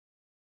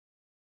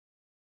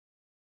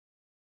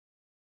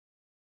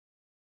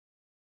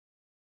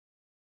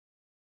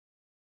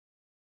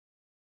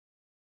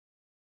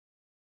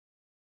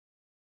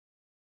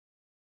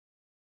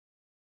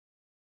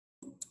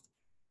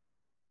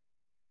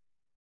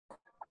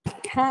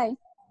Hi.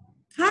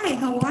 Hi,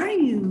 how are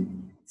you?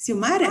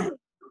 Xiomara.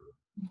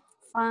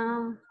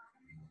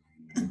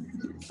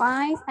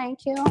 Fine,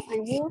 thank you.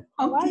 And you?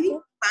 How are Okay,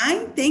 you?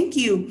 fine, thank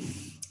you.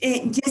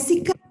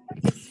 Jessica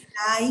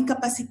está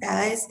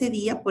incapacitada este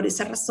día, por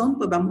esa razón,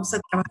 pues vamos a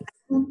trabajar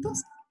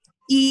juntos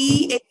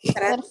y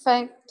estará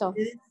Perfecto,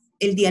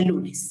 el día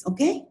lunes,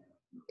 ¿ok?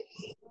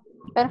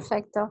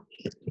 perfecto.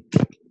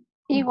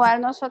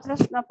 Igual nosotros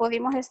no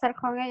pudimos estar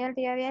con ella el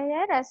día de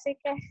ayer, así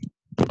que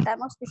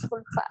estamos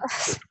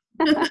disculpadas.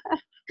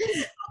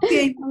 Ok,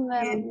 bien.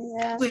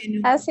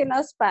 Bueno, Así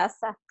nos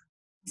pasa.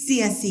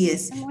 sí, así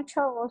es.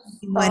 Mucho gusto.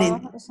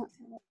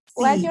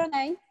 What's Sí. your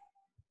name?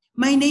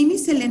 My name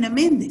is Elena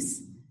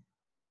Méndez.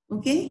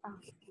 Okay?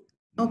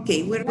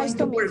 Okay, we're Nice going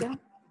to to meet work. you.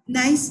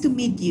 Nice to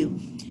meet you.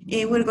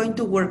 We're going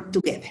to work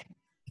together.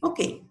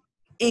 Okay.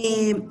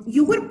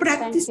 You were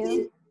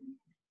practicing.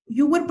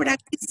 You were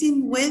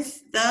practicing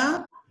with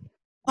the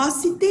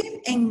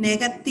positive and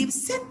negative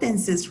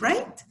sentences,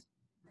 right?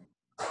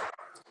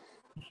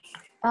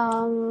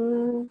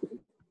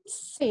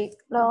 Sí,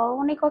 lo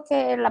único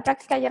que la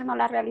práctica ayer no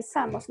la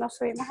realizamos, no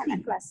subimos a la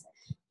clase.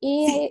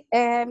 Y Sí.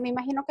 me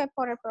imagino que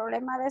por el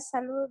problema de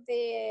salud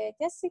de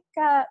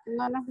Jessica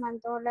no nos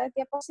mandó la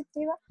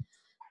diapositiva.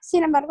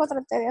 Sin embargo,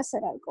 traté de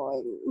hacer algo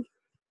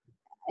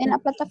en la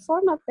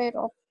plataforma,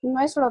 pero no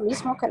es lo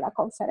mismo que la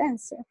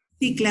conferencia.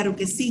 Sí, claro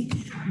que sí.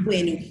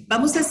 Bueno,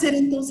 vamos a hacer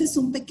entonces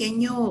un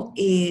pequeño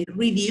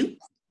review,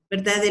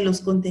 ¿verdad? De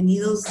los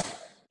contenidos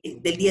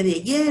del día de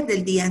ayer,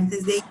 del día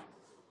antes de ayer,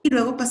 y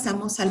luego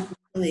pasamos al punto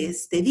de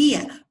este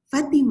día.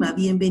 Fátima,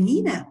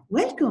 bienvenida.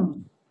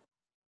 Welcome.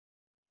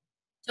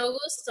 Mucho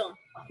gusto.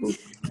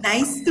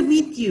 Nice to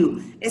meet you.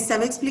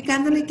 Estaba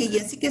explicándole que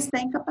Jessica está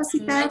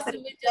incapacitada, Nice pero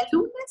to meet el you.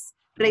 lunes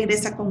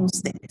regresa con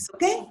ustedes,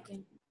 ¿ok?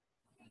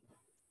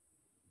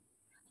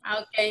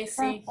 Ok,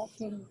 sí.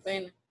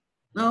 Bueno.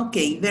 Ok,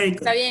 very good.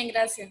 Está bien,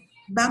 gracias.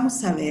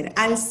 Vamos a ver.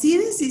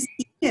 Alcides is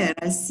here.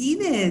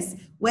 Alcides,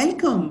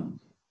 welcome.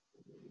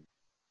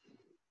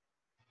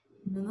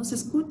 ¿No nos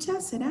escucha?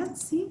 ¿Será?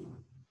 ¿Sí?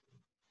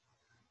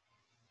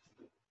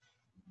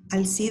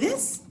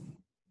 ¿Alcides?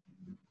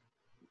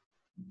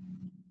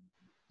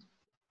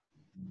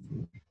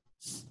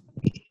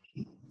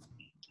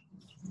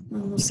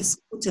 No nos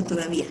escucha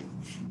todavía.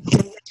 Voy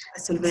a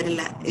resolver el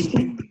aquí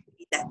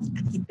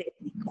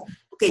técnico.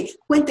 Ok,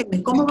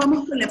 cuéntenme, ¿cómo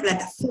vamos con la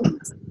plataforma?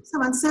 ¿Estamos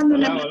avanzando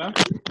en la plataforma?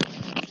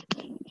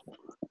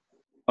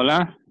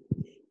 Hola.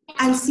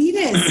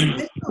 Alcides,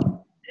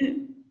 welcome.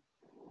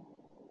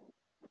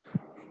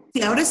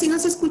 Sí, ahora sí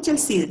nos escucha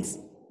Alcides.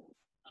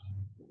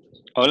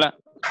 Hola.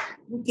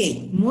 Ok,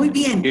 muy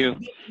bien.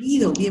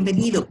 Bienvenido,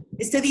 bienvenido.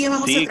 Este día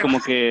vamos a trabajar. Sí, como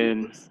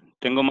que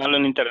tengo malo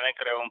en internet,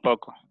 creo, un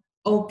poco.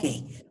 Ok,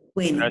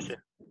 bueno.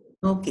 Gracias.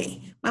 Ok,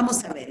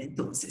 vamos a ver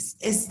entonces.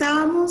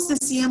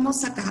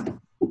 Decíamos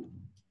acá,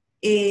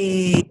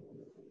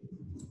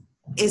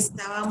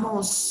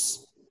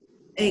 estábamos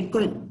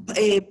con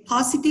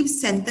positive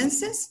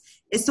sentences.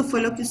 Esto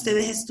fue lo que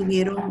ustedes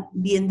estuvieron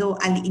viendo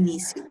al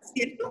inicio,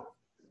 ¿cierto?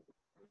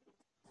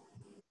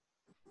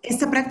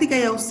 Esta práctica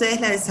ya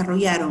ustedes la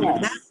desarrollaron,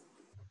 ¿verdad?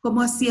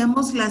 Cómo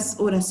hacíamos las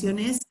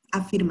oraciones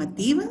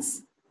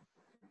afirmativas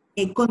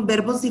con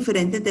verbos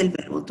diferentes del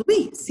verbo to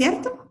be,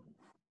 ¿cierto?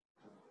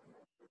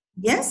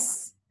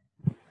 Yes.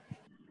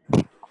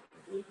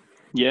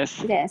 Yes.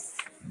 Yes.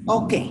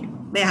 Ok,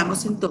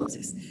 veamos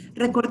entonces.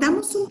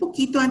 Recordamos un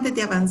poquito antes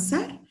de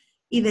avanzar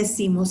y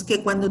decimos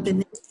que cuando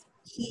tenemos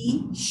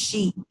he,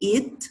 she,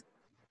 it,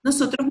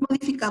 nosotros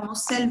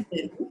modificamos el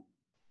verbo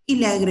y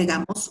le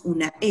agregamos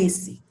una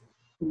S,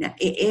 una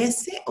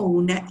ES o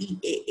una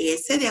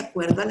IES de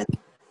acuerdo a la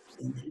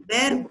definición del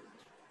verbo.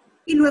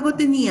 Y luego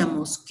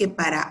teníamos que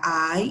para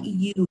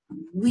I, you,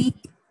 we,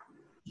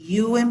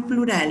 you en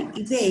plural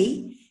y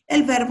they,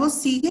 el verbo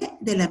sigue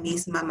de la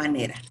misma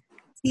manera.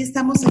 Si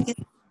estamos aquí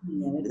en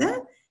línea,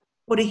 ¿verdad?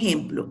 Por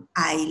ejemplo,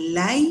 I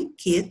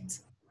like it,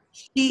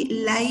 she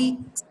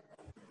likes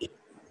it.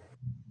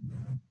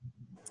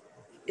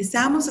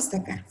 Estábamos hasta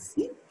acá,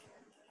 ¿sí?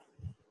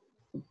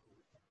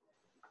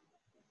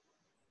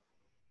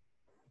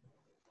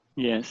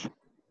 Yes.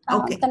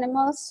 Okay.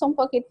 Tenemos un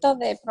poquito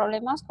de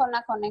problemas con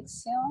la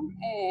conexión,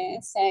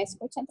 se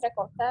escucha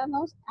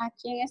entrecortados.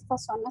 Aquí en esta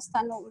zona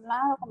está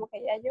nublado, como que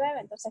ya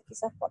llueve, entonces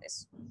quizás por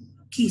eso.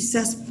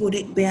 Quizás por...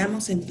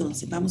 Veamos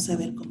entonces, vamos a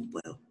ver cómo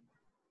puedo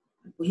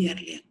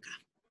apoyarle acá.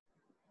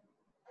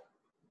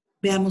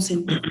 Veamos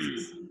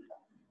entonces.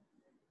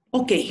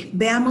 Ok,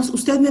 veamos,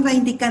 usted me va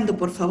indicando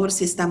por favor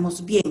si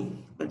estamos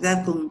bien,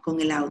 ¿verdad? Con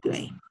el audio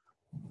ahí.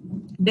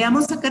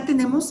 Veamos, acá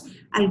tenemos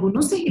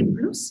algunos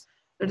ejemplos,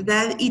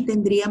 ¿verdad? Y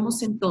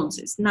tendríamos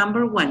entonces,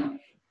 number one,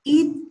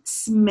 it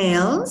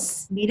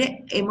smells,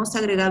 mire, hemos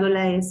agregado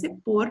la S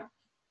por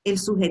el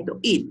sujeto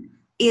it.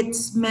 It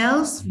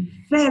smells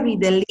very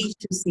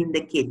delicious in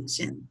the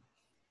kitchen.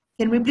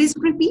 Can we please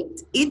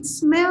repeat? It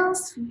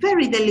smells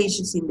very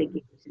delicious in the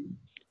kitchen.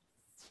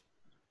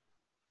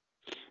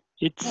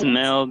 It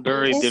smells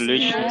very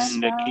delicious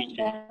in the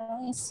kitchen.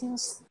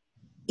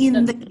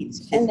 In the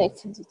kitchen. In the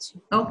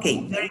kitchen.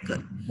 Okay, very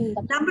good.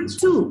 Number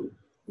two,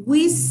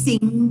 We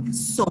sing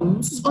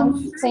songs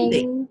on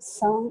Sunday. Sing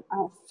song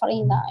on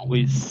Friday.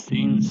 We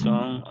sing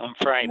song on We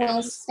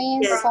Fridays. sing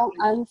Yes. song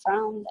on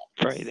Friday.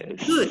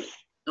 Fridays. Good.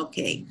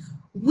 Okay.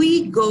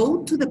 We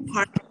go to the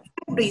park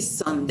every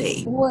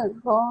Sunday. We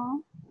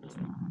go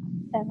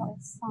every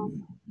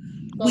Sunday.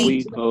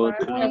 We go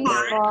to the We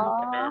park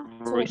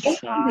go every to the park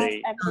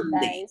Sunday. every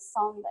day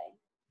Sunday.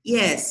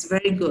 Yes,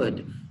 very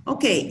good.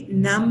 Okay,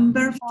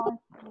 number 4. Okay.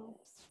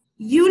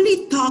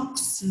 Yuli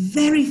talks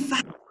very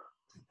fast.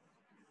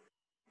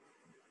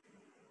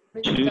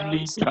 Julie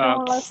Julie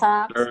talks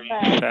talks very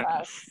very fast.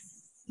 fast.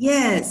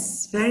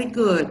 Yes, very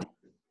good.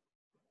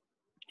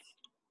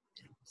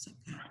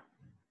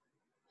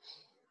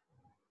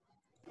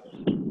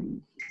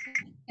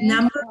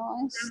 Number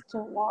He goes to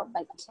work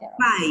by car.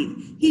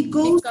 5. He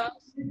goes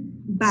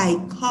by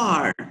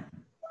car.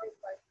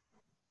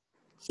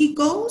 He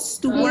goes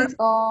to He work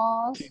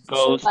goes He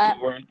goes to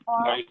to work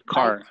by work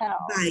car.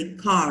 by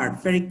car.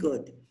 Very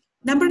good.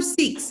 Number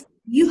 6.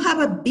 You have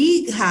a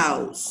big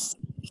house.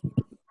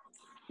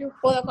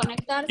 Puedo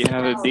conectarse. You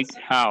have a big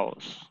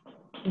house.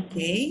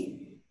 Okay.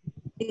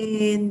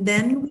 And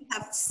then we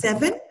have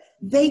 7.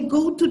 They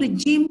go to the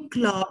gym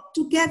club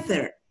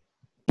together.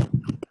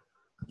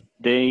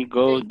 They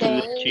go to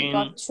the They gym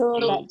go to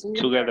the gym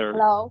together.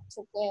 club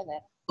together.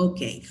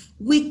 Okay.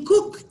 We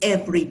cook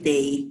every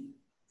day.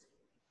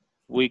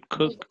 We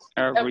cook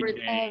every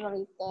day.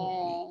 Every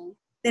day.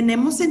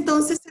 Tenemos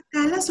entonces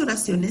acá las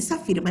oraciones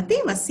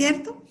afirmativas,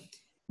 ¿cierto?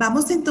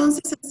 Vamos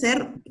entonces a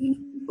hacer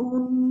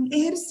un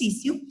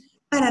ejercicio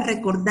para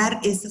recordar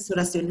esas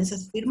oraciones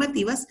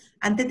afirmativas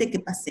antes de que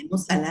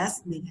pasemos a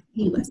las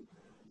negativas.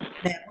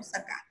 Veamos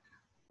acá.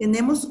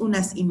 Tenemos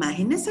unas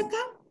imágenes acá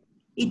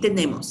y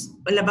tenemos,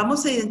 las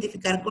vamos a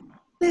identificar con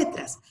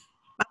letras.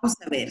 Vamos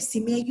a ver, si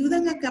me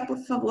ayudan acá,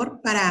 por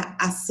favor, para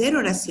hacer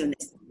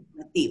oraciones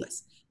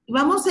afirmativas. Y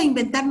vamos a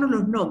inventarnos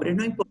los nombres,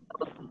 no importa.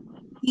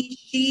 He,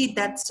 she,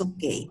 that's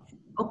okay.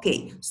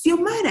 Okay.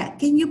 Xiomara,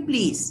 can you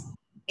please?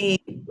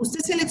 Usted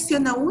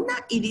selecciona una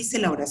y dice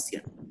la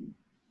oración.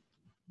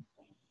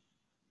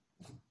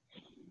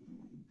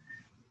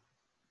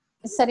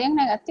 ¿Serían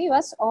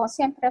negativas o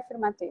siempre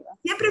afirmativas?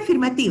 Siempre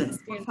afirmativas,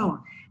 por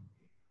favor.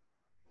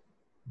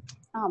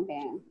 Ah,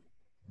 bien.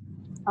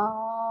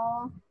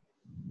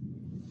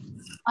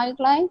 I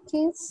like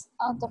kids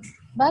at the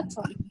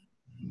bathroom.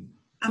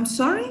 I'm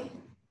sorry?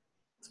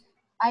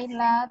 I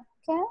like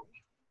the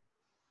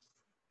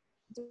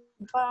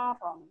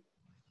bathroom.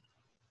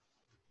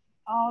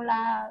 O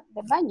la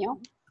de baño.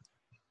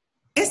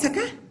 ¿Es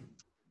acá?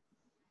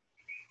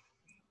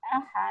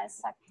 Ajá,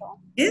 exacto.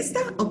 ¿Esta?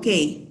 Ok.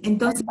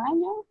 Entonces, El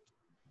baño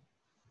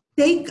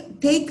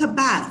take a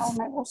bath. o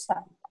me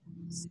gusta.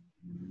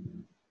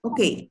 Ok.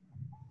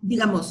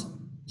 Digamos,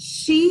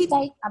 she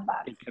Take a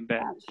bath. Take a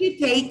bath. She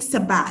takes a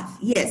bath.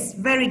 Yes,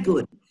 very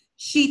good.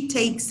 She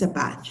takes a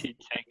bath. She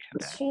take a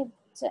bath.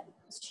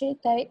 She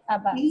take a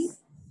bath. Takes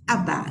a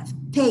bath.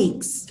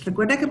 Takes.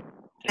 Recuerda que she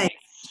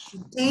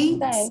takes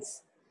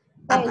Takes.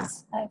 a bath.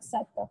 Takes.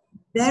 Exacto.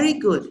 Very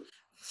good.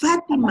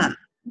 Fátima,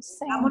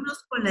 Sí.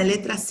 vámonos con la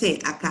letra C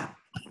acá.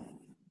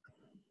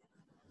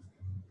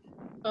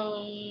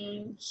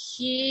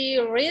 He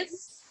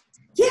reads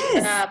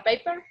Yes, the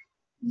paper.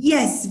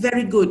 yes,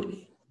 very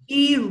good.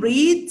 He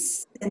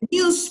reads the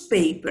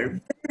newspaper.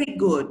 Very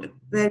good,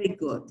 very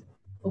good.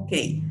 Ok.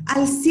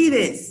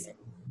 Alcides,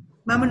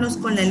 vámonos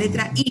con la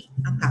letra I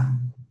acá.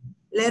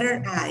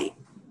 Letter I.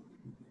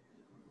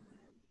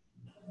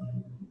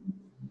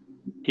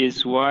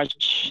 He's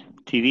watch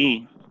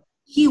TV.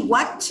 He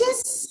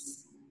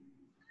watches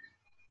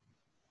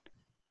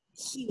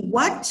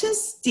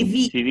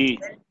TV. TV.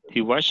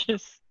 He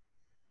watches.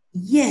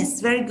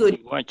 Yes, very good.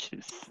 He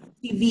watches.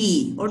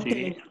 TV or TV.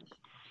 television.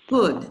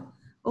 Good.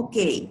 Ok.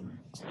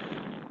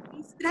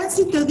 Miss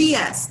Tránsito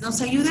Díaz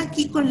nos ayuda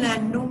aquí con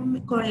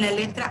la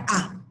letra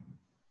A.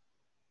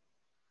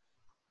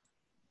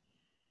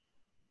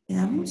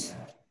 Veamos.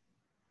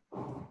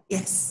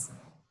 Yes.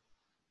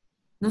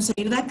 ¿Nos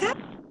ayuda acá?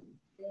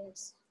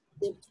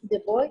 The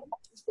boy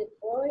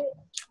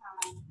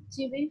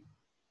TV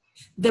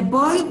The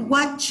boy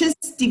watches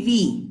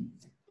TV.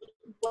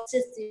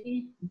 watches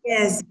TV.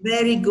 Yes,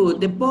 very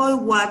good. The boy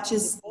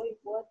watches. Boy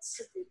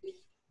watches TV.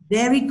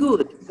 Very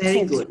good,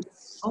 very good.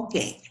 Ok,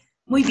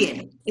 muy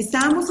bien.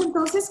 Estábamos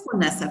entonces con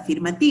las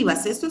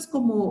afirmativas. Esto es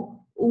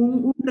como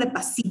un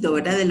repasito,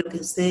 ¿verdad? De lo que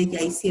ustedes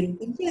ya hicieron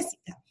con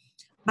Jessica.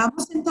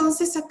 Vamos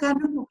entonces acá,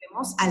 nos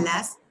movemos a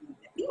las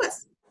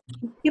negativas.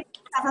 ¿Qué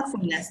pasaba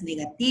con las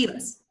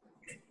negativas?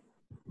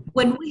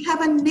 When we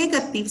have a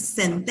negative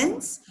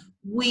sentence,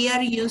 we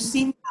are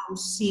using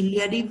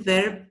auxiliary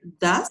verb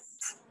does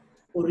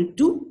or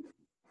do,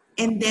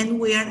 and then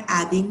we are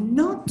adding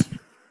not.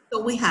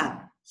 So we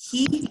have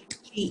he,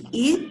 she,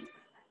 it,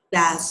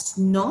 does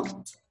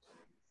not,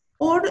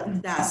 or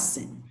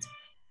doesn't.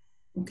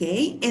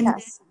 Okay, and then,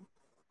 Yes.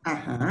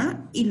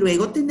 ajá, y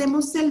luego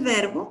tenemos el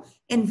verbo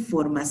en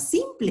forma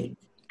simple,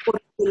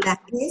 porque la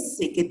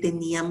S que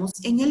teníamos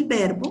en el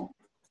verbo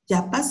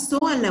ya pasó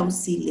al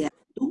auxiliar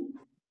do.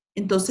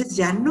 Entonces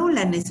ya no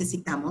la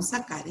necesitamos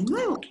acá de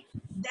nuevo.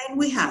 Then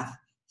we have,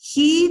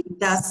 he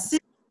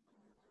doesn't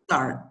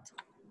start.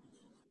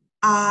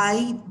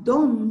 I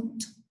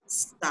don't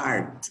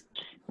start.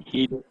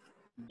 He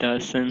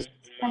doesn't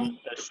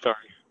start.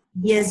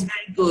 Yes,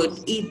 very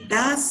good. It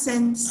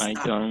doesn't I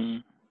start.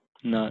 don't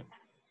not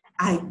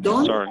I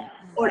don't start.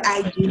 or I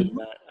I do do not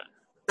not.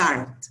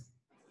 start.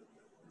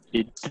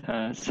 It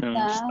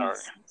doesn't start.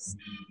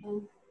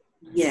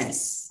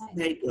 Yes,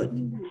 very good.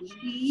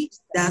 He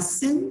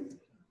doesn't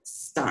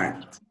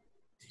start.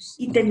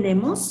 Y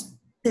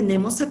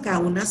tenemos acá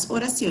unas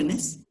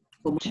oraciones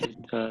como She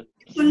does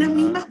son las not,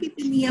 mismas que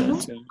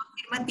teníamos doesn't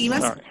afirmativas,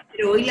 start.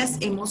 pero hoy las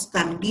hemos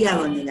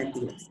cambiado a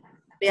negativas.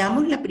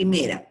 Veamos la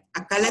primera.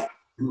 Acá la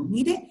tenemos.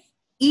 Mire,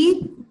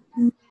 it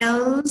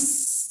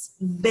smells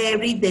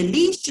very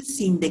delicious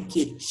in the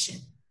kitchen.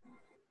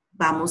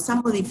 Vamos a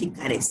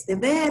modificar este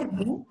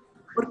verbo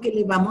porque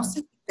le vamos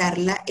a quitar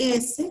la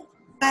S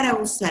para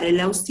usar el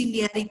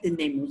auxiliar y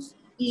tenemos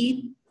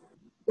it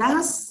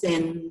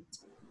doesn't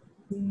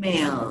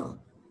smell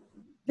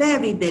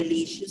very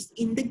delicious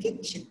in the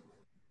kitchen.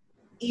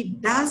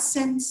 It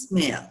doesn't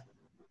smell.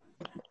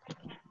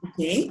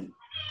 Okay.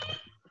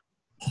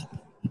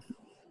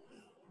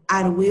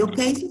 Are we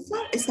okay so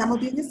far? ¿Estamos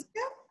bien hasta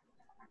acá?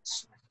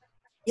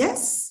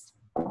 Yes?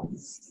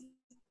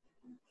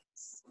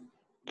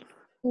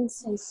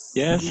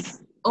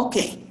 Yes. Ok,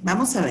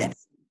 vamos a ver.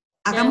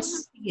 Hagamos la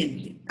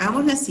siguiente.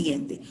 Hagamos la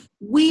siguiente.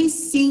 We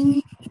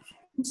sing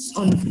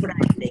on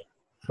Friday.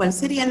 ¿Cuál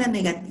sería la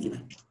negativa?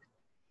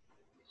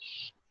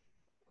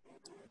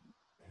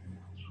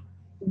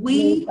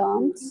 We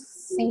don't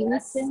sing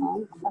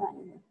on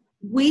Friday.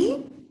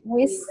 We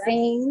We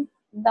sing,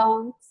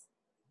 don't.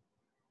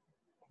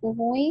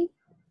 We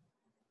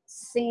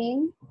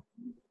sing,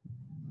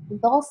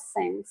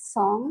 doesn't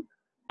song.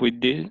 We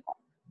did.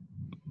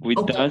 We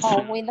Okay. Oh,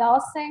 doesn't. we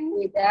doesn't.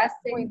 We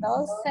doesn't. We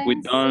doesn't We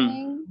don't.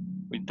 sing.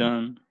 We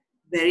don't.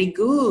 very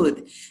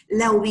good.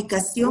 La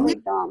ubicación We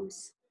es don't.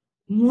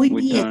 muy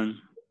We bien. don't.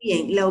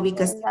 Bien, la We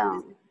ubicación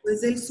don't.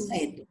 después del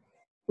sujeto.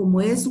 Como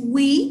es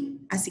we,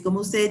 así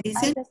como ustedes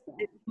dicen,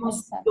 decimos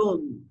Exacto.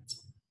 don't,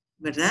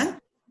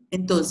 ¿verdad?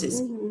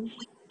 Entonces, Mhm.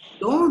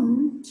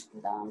 don't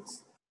Don't.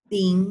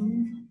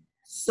 sing We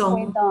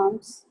song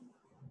don't.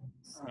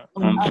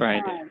 On on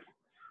Friday.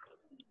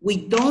 We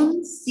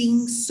don't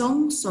sing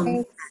songs on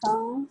Sing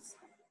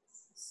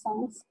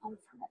songs on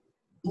Friday.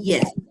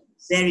 Yes,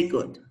 very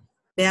good.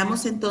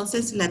 Veamos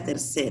entonces la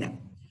tercera.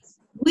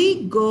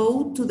 We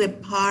go to the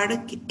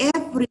park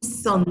every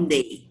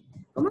Sunday.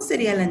 ¿Cómo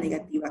sería la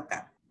negativa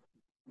acá?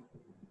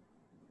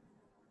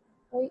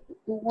 We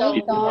We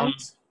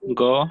don't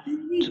go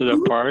Very to the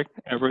good. park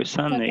every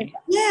Sunday.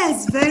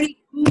 Yes, very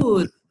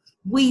good.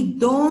 We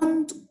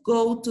don't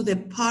go to the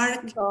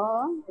park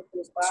go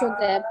to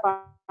the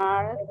park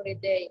Every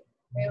day.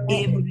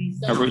 every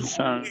Every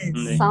Sunday.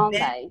 Sunday.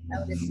 Sunday.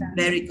 Every Sunday.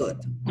 Very good.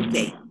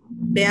 Ok.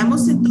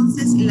 Veamos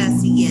entonces la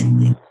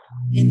siguiente.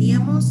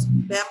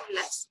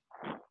 Veámoslas.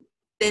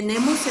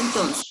 Tenemos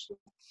entonces,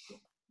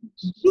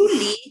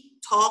 Julie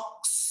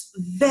talks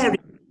very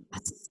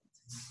fast.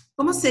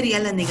 ¿Cómo sería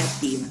la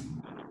negativa?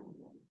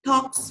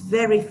 Talks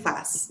very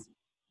fast.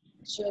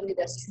 Julie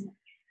doesn't.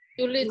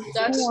 Julie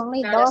does,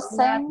 Only does not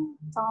doesn't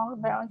talk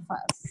very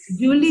fast.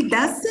 Julie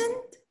doesn't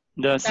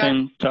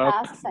Doesn't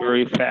talk Doesn't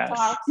very fast.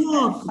 talk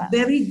talk. fast.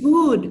 Very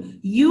good.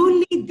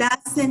 Julie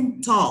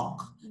doesn't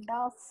talk.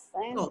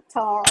 Doesn't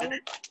talk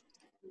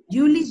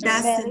Julie very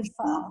doesn't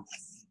talk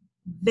fast.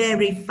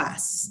 very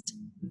fast.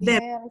 Very,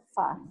 Very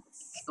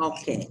fast.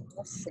 okay.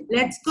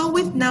 Let's go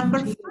with number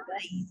 5.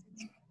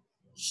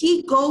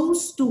 He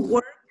goes to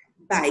work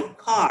by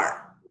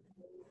car.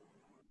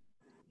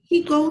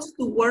 He goes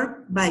to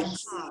work by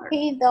car.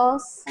 He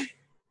doesn't.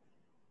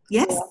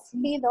 Yes?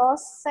 He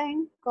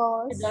doesn't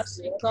go He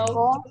doesn't go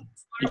go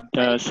It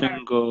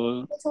doesn't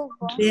go to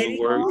Very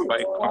work good. by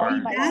He car.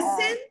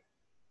 doesn't.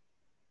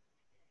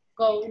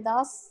 go. He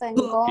doesn't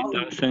Go. go He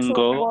doesn't to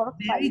go. work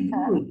by Very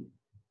car. good.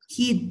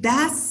 He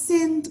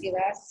doesn't. He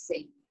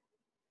doesn't.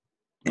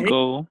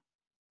 Go.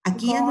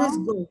 Aquí ya no es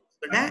go,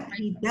 ¿verdad?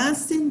 He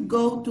doesn't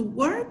go to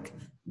work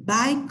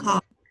by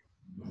car.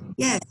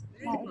 Yes,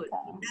 very By good.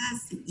 car. He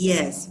doesn't.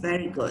 Yes,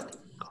 very good.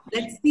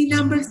 Let's see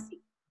number 6.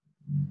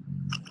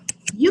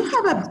 You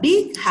have a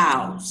big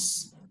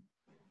house.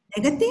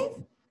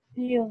 Negative?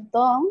 You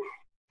don't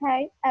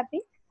have a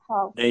big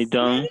house. They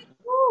don't.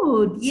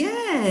 Good.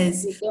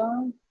 Yes.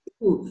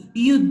 You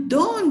You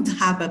don't don't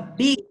have a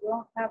big.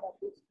 have a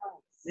big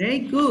house. Very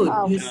good.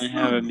 House. You Don't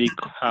have a big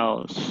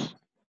house.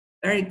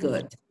 Very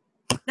good.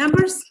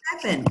 Number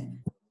 7.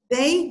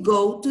 They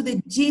go to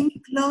the gym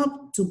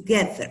club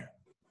together.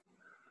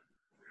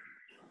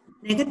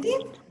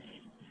 Negative?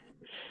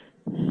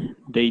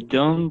 They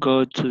don't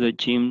go to the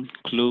gym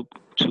club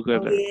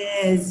together.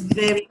 Yes,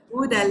 very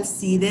good,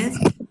 Alcides.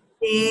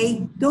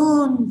 They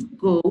don't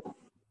go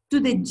to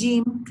the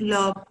gym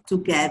club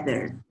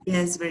together.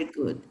 Yes, very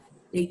good.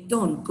 They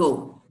don't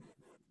go.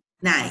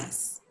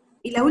 Nice.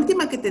 Y la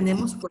última que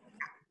tenemos por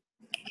acá.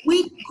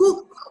 We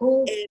cook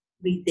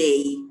every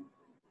day.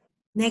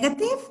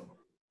 Negative?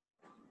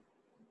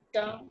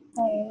 Don't.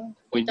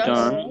 We Don't.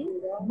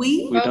 don't.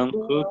 We? We don't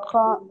cook.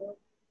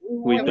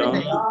 We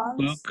don't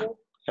cook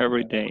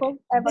every day. Cook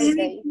every Very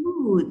day.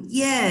 good.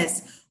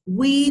 Yes.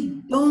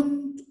 We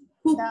don't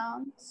cook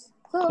Don't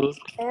cook Cook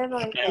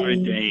every every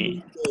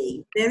day. day.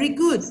 day. Very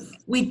good.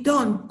 We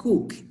don't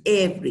cook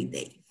every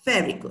day.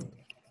 Very good.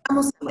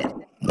 Vamos a ver.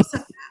 Tenemos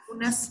acá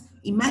unas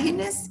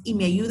imágenes y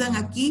me ayudan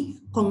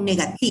aquí con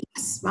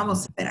negativas.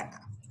 Vamos a ver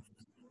acá.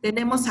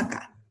 Tenemos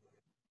acá.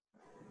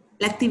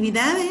 La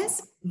actividad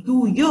es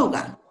do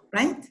yoga,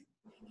 right?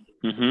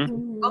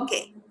 Mhm. Ok.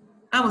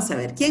 Vamos a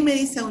ver. ¿Quién me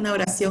dice una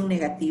oración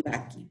negativa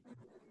aquí?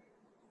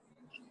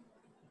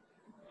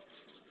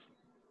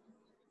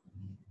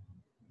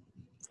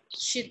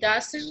 She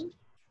doesn't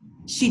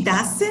She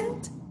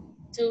doesn't.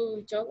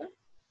 do yoga.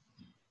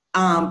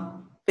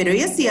 Pero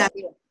ella sí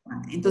hace.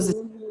 Entonces,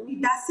 she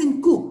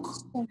doesn't cook.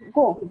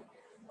 Cook.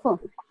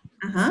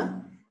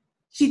 Ajá.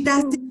 She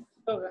doesn't.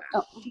 Yoga.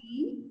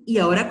 She, y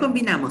ahora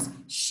combinamos.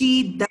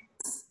 She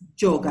does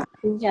yoga,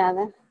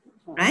 Yoga.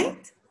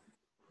 right?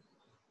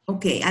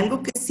 Ok,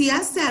 algo que sí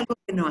hace, algo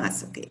que no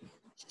hace. Ok.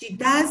 She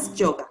does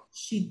yoga.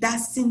 She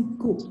doesn't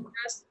cook.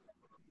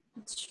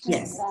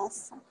 Yes.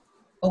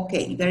 Ok,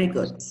 very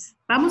good.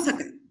 Vamos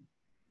acá.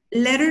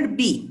 Letter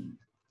B.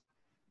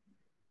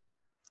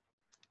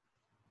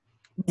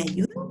 ¿Me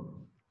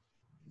ayudan?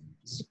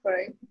 She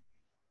pray.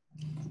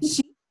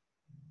 She,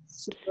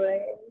 She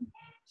pray.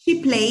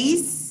 she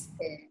plays.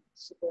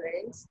 She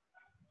prays.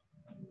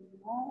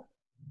 No.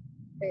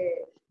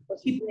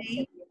 She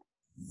plays.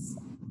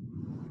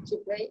 She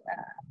play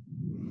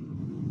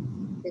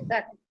the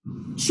cat.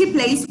 She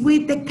plays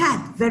with the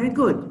cat. Very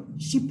good.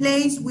 She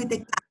plays with the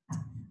cat.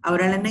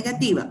 Ahora la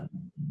negativa.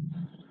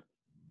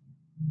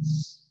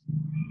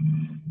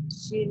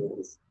 She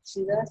does.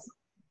 She doesn't.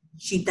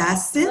 She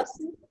doesn't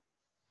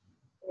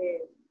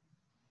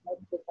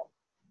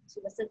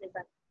the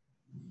cat.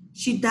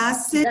 She She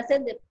doesn't.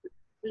 doesn't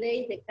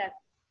play the cat.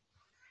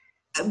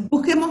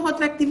 Busquemos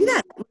otra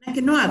actividad, una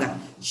que no haga.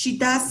 She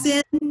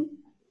doesn't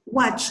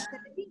watch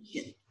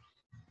television.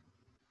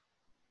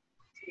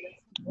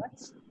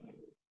 What?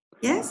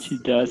 Yes? She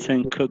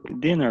doesn't cook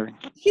dinner.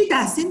 She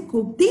doesn't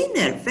cook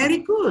dinner. Very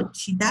good.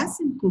 She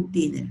doesn't cook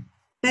dinner.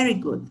 Very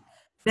good.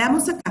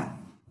 Veamos acá.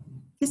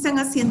 ¿Qué están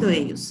haciendo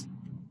ellos?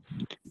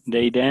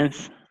 They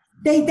dance.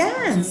 They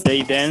dance.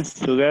 They dance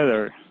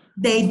together.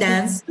 They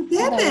dance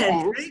together. They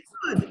dance. Very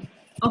good.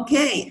 Ok,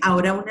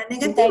 ahora una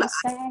negativa.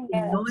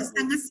 They Algo que no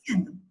están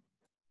haciendo.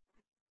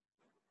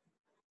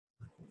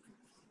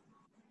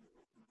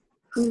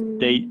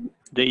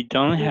 They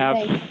don't have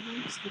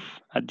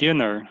a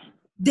dinner.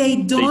 They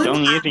don't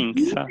don't have eat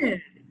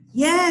dinner.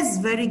 Yes,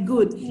 very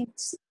good.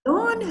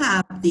 Don't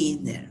have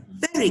dinner.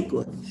 Very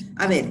good.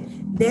 A ver,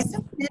 de esa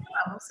manera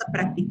vamos a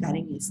practicar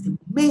en este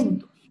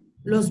momento.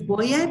 Los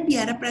voy a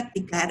enviar a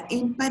practicar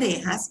en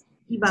parejas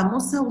y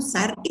vamos a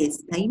usar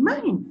esta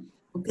imagen.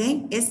 ¿Ok?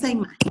 Esta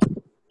imagen.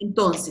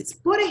 Entonces,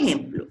 por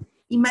ejemplo,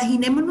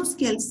 imaginémonos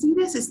que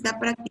Alcides está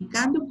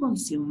practicando con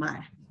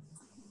Xiomara.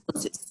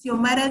 Entonces,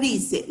 Xiomara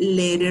dice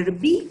letter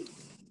B,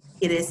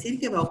 quiere decir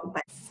que va a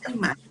ocupar esta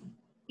imagen.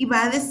 Y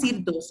va a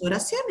decir dos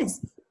oraciones,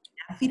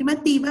 una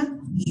afirmativa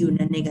y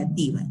una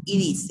negativa. Y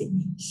dice,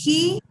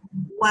 he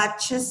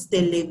watches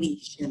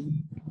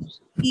television.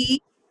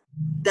 He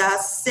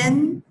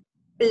doesn't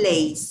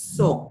play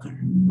soccer.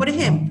 Por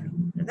ejemplo,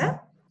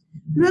 ¿verdad?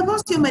 Luego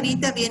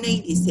Xiomarita viene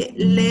y dice,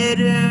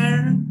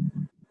 letter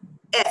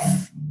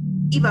F.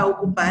 Y va a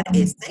ocupar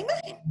esta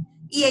imagen.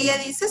 Y ella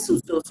dice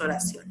sus dos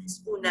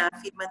oraciones, una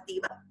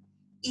afirmativa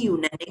y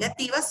una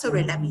negativa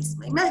sobre la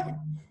misma imagen.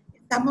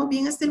 ¿Estamos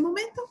bien hasta el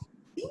momento?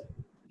 ¿Sí?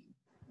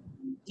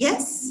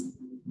 Yes.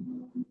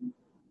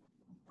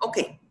 Ok.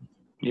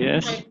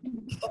 Yes.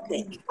 Ok.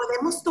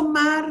 ¿Podemos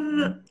tomar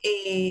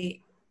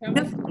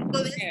una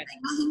foto de esta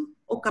imagen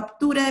o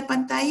captura de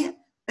pantalla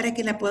para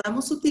que la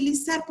podamos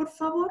utilizar, por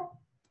favor?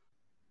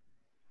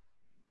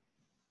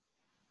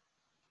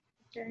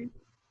 Okay.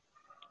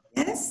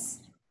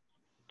 Yes.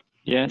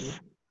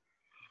 Yes.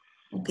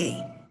 Ok.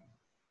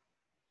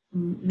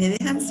 ¿Me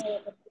dejan?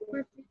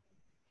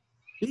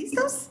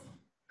 ¿Listos?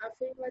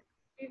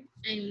 Affirmative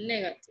and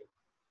negative.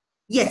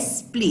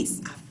 Yes,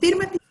 please.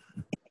 Afirmative.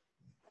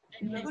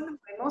 Luego nos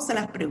vemos a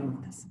las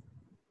preguntas.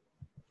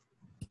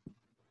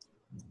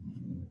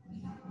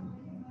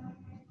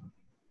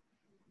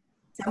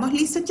 ¿Estamos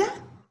listos ya?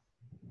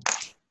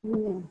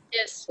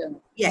 Yes.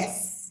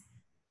 Yes.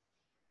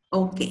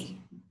 Ok.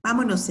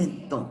 Vámonos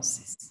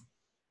entonces.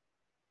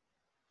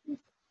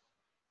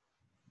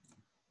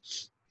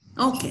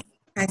 Ok.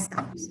 Acá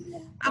estamos.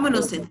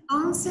 Vámonos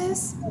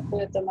entonces. No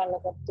puede tomar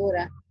la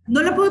captura.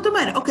 ¿No la puedo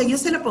tomar? Ok, yo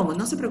se la pongo.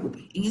 No se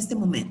preocupe. En este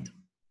momento.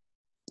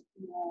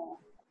 No.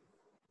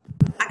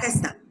 Acá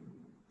está.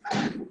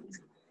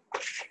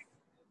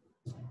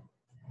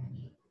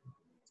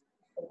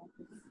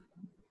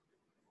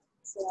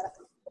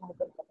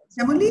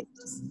 ¿Estamos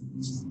listos?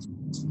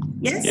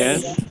 Yes?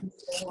 Yes.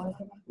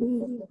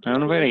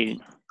 I'm ready.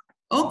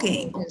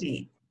 Okay,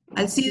 okay.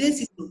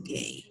 Alcides is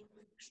okay.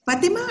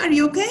 Fatima, are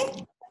you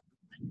okay?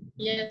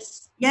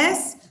 Yes.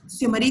 Yes?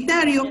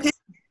 Xiomarita, are you okay?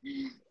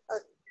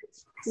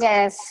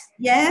 Yes.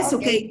 Yes,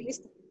 Ok, okay.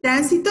 listo.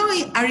 Tránsito,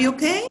 are you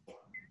okay?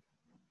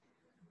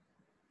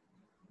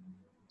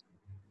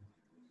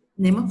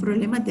 Tenemos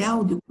problemas de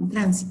audio con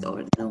tránsito,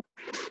 ¿verdad?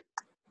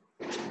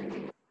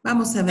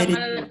 Vamos a ver. Está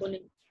mala la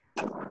conexión.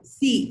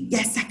 Sí,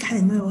 ya está acá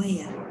de nuevo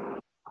ella.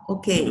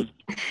 Ok.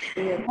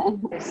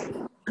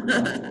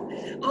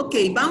 Ok,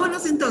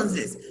 vámonos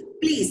entonces.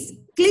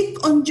 Please,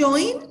 click on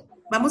join.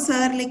 Vamos a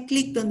darle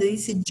clic donde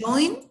dice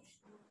join.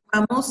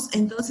 Vamos,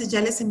 entonces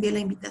ya les envié la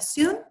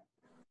invitación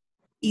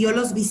y yo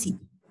los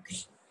visito. Okay.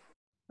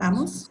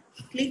 Vamos,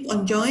 click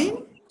on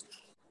join.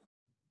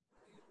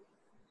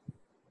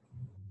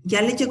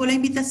 ¿Ya les llegó la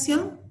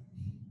invitación?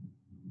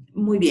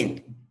 Muy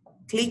bien.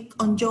 Click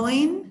on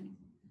join.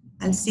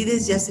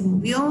 Alcides ya se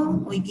movió.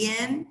 Muy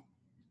bien.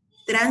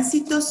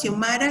 Tránsito,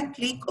 Xiomara,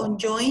 click on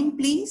join,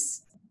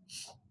 please.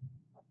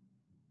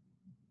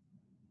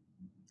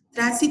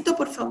 Tránsito,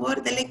 por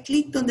favor, dale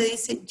clic donde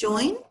dice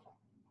join.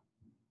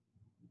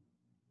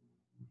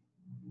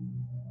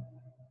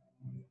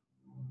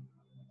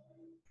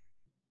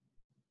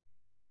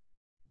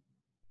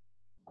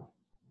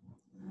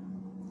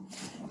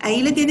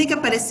 Ahí le tiene que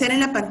aparecer en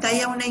la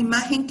pantalla una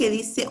imagen que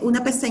dice,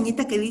 una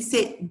pestañita que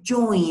dice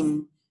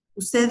join.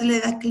 Usted le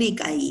da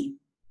clic ahí.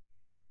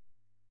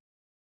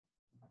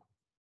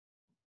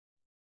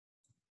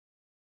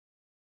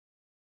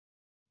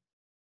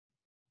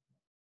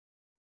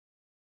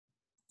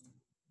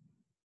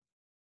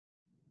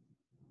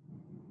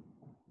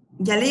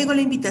 Ya le llegó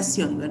la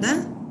invitación,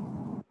 ¿verdad?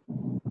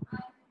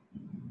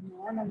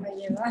 No, no me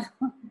lleva.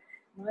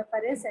 No me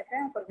parece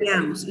acá. Porque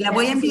Veamos, la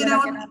voy a enviar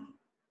ahora.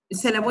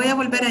 Se la voy a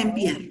volver a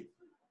enviar.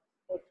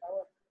 Por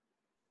favor.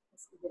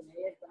 Es que me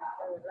había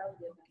conectado el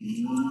audio.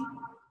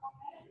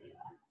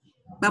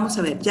 Vamos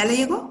a ver, ¿ya le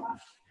llegó?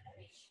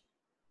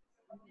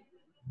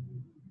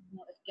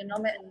 No, es que no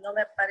me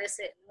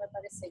parece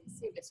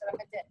visible.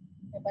 Solamente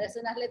me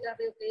aparecen unas letras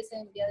que dicen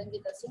enviar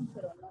invitación,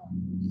 pero no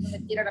me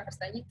tira la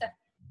pestañita.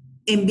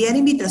 Enviar O,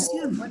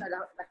 invitación. bueno,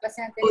 la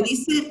clase O anterior.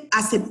 dice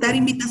aceptar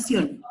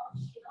invitación.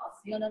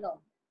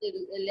 No.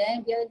 Le he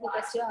enviado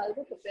invitación al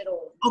grupo,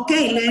 pero Ok, no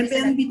le he me enviado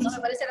aparece invitación. no me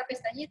aparece la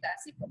pestañita,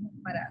 así como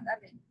para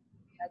darle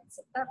a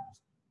aceptar.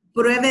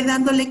 Pruebe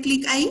dándole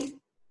clic ahí.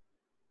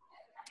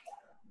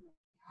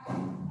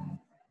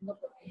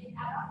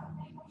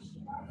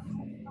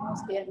 No,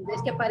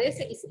 es que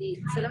aparece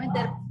y solamente,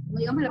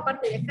 digamos, la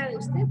parte de acá de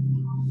usted.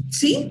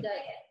 ¿Sí? Ya,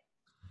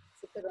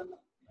 sí, pero no.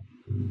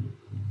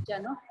 Ya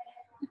no.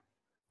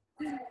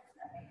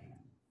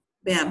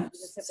 Veamos.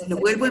 Se lo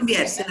vuelvo a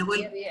enviar. Se la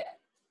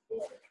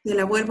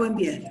vuelvo a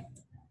enviar.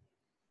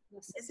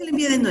 Se la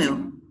envía de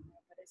nuevo.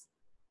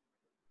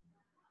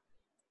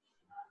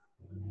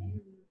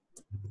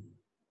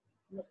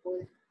 No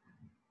pude.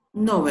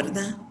 No,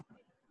 ¿verdad?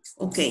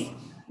 Ok.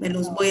 Me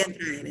los voy a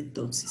traer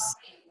entonces.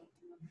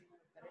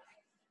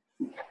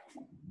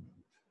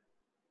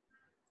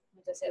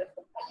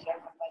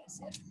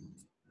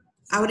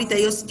 Ahorita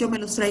yo me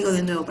los traigo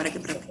de nuevo para que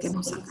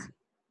practiquemos acá.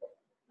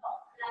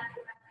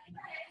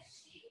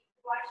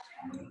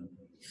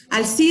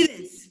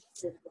 Alcides,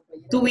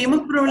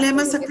 tuvimos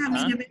problemas acá,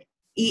 mírame,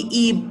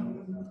 y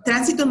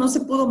tránsito no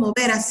se pudo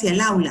mover hacia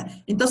el aula.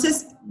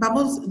 Entonces,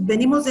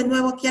 venimos de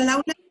nuevo aquí al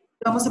aula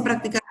y vamos a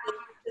practicar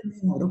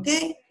mejor, ¿ok?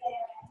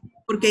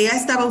 Porque ya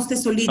estaba usted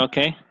solito. Ok.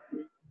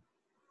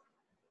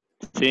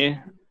 Sí,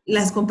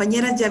 Las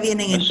compañeras ya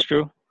vienen. that's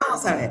true.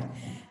 Vamos a ver.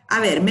 A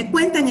ver, me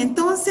cuentan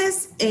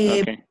entonces,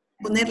 Okay.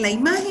 poner la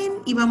imagen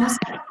y vamos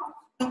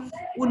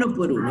uno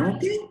por uno,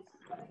 ¿ok?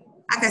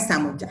 Acá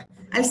estamos ya.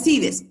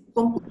 Alcides,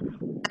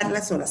 concluir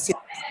las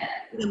oraciones.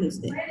 Dígame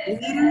usted.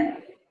 Primero.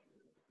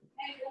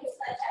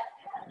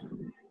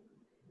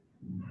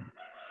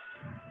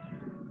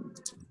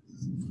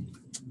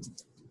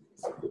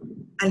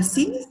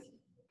 Alcides.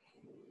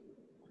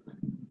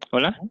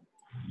 Hola.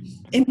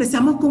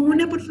 Empezamos con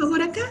una, por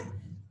favor, acá.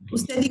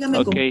 Usted dígame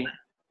Okay.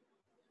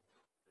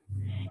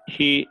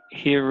 He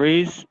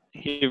read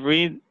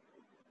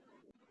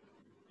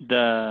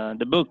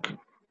the book.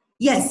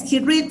 Yes, he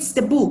reads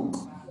the book.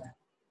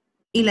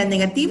 ¿Y la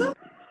negativa?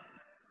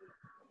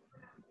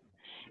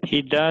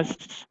 He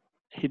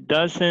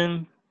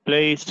doesn't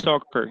play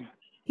soccer.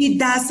 He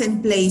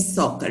doesn't play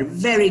soccer.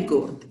 Very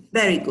good.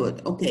 Very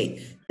good.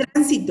 Okay.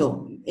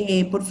 Tránsito,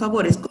 por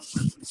favor.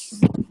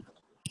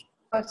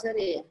 ¿Cuál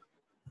sería?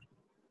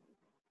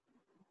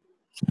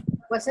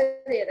 ¿Cuál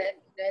sería?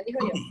 ¿Le digo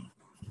yo?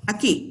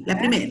 Aquí, la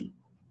primera.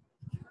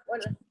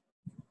 Hola.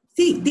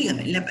 Sí,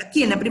 dígame,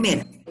 aquí en la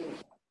primera.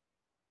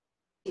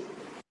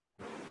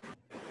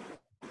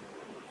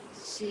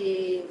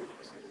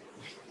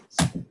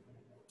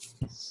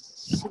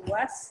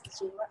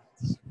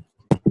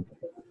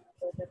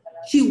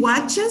 She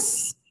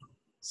watches.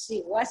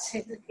 She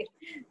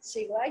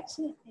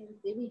watches in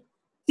TV.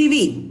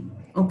 TV,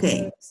 ok.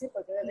 Sí,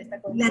 porque él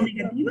está con ¿La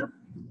negativa?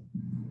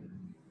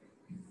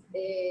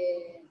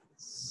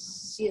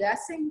 She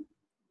doesn't.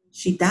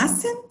 She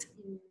doesn't.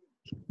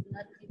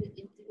 Not in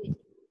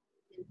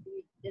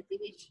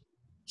TV.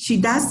 She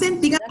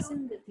doesn't, diga.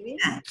 Doesn't the TV?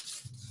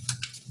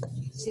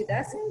 She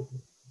doesn't.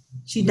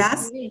 She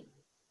does. TV.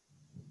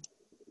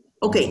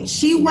 Ok,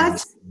 she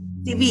watches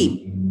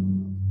TV.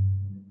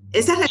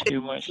 Esa es la que... She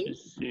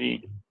watches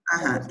TV.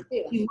 Ajá.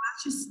 Positiva. She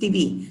watches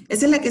TV.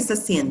 Esa es la que está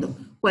haciendo.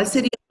 ¿Cuál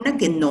sería una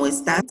que no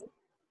está?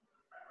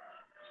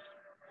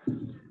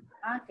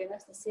 Ah, que no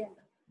está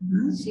haciendo.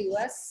 Ujú. She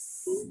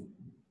was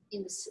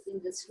in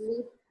the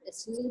sleep.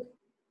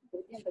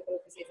 Durmiendo,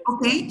 creo que sí.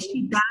 Ok,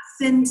 she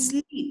doesn't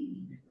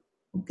sleep.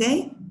 Ok.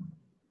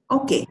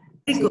 Ok,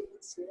 very good.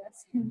 She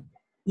doesn't.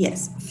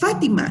 Yes.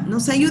 Fátima,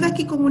 nos ayuda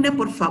aquí con una,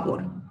 por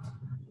favor.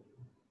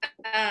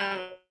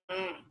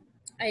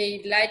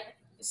 I like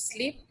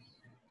sleep.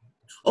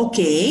 Ok,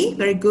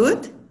 very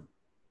good.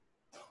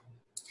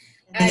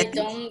 I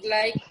don't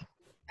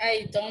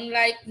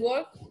like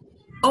work.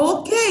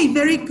 Ok,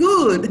 very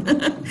good.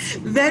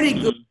 Very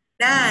good.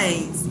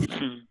 Nice.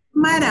 Hmm.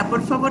 Mara,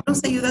 por favor,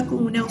 nos ayuda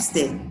con una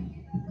usted.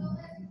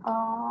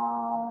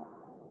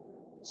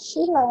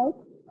 She like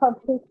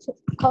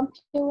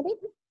computing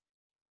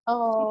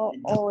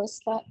o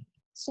está,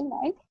 she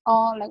like,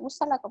 o le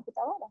gusta la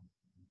computadora.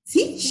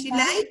 ¿Sí? She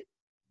like.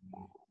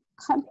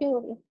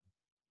 Computing.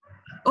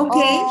 Ok.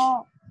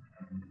 O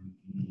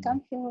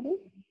computing.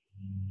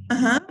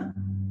 Ajá.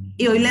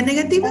 ¿Y hoy la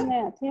negativa? La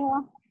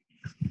negativa.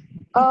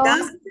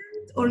 Doesn't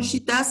or she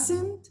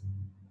doesn't?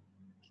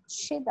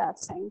 She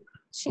doesn't.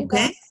 She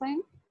Okay.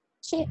 doesn't.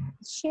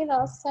 She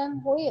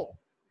doesn't read.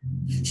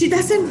 She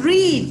doesn't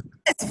read.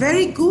 That's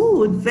very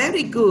good,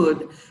 very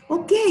good.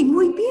 Ok,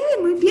 muy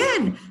bien, muy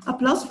bien.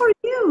 Applause for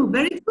you,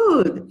 very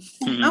good.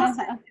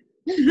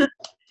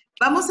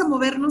 Vamos a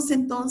movernos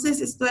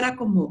entonces. Esto era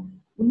como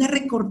una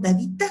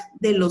recordadita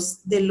de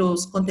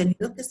los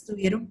contenidos que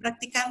estuvieron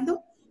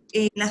practicando,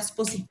 las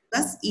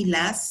positivas y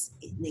las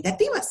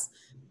negativas.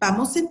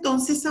 Vamos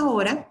entonces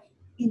ahora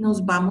y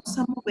nos vamos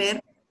a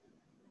mover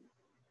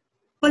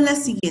con la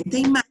siguiente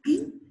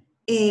imagen,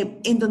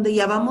 en donde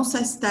ya vamos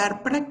a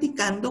estar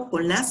practicando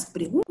con las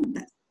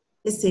preguntas,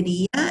 que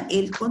sería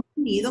el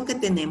contenido que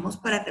tenemos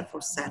para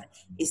reforzar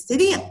este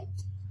día.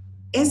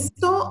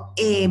 Esto,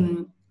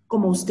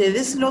 como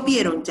ustedes lo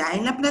vieron ya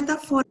en la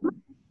plataforma,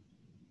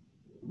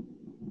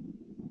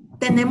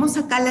 tenemos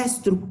acá la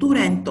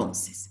estructura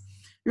entonces.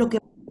 Lo que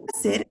vamos a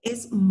hacer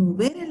es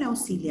mover el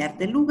auxiliar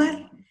del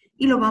lugar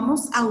y lo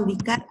vamos a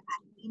ubicar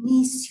al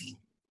inicio.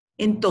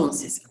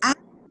 Entonces,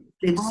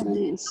 del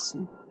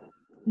sujeto,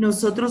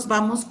 nosotros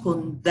vamos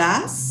con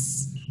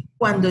das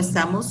cuando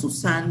estamos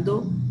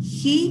usando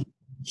he,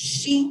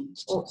 she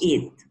o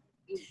it.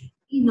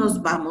 Y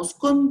nos vamos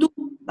con do.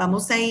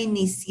 Vamos a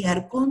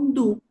iniciar con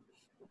do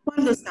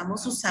cuando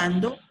estamos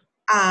usando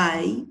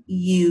I,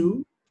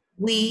 you,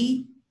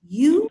 we,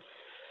 you,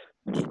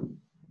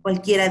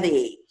 cualquiera de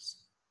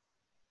ellos.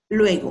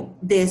 Luego,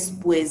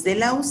 después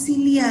del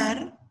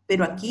auxiliar,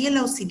 pero aquí el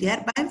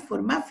auxiliar va en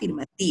forma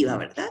afirmativa,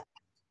 ¿verdad?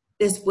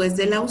 Después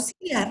del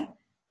auxiliar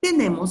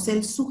tenemos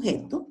el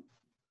sujeto.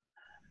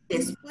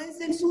 Después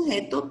del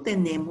sujeto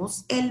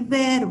tenemos el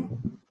verbo.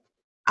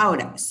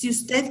 Ahora, si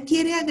usted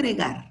quiere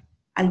agregar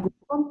algún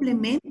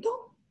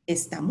complemento,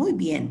 está muy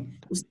bien.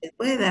 Usted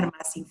puede dar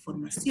más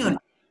información.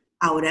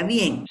 Ahora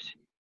bien,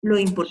 lo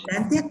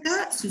importante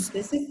acá, si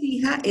usted se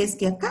fija, es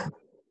que acá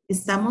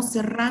estamos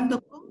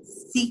cerrando con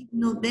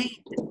signo de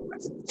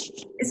interrogación.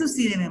 Eso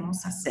sí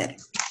debemos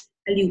hacerlo.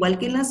 Al igual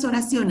que en las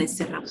oraciones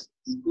cerramos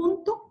un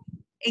punto,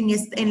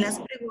 en las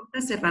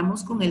preguntas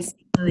cerramos con el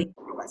signo de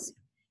interrogación.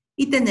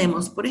 Y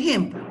tenemos, por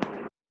ejemplo,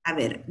 a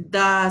ver,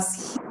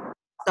 does he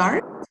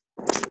start?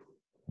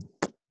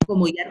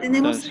 Como ya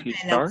tenemos Does he el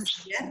start?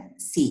 auxiliar,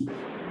 sí,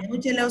 tenemos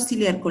ya el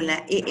auxiliar con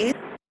la ES,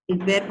 el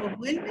verbo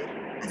vuelve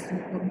a su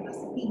forma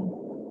simple.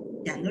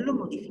 Ya no lo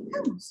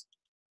modificamos.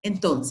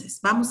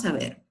 Entonces, vamos a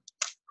ver.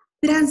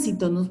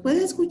 Tránsito, ¿nos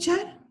puede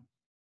escuchar?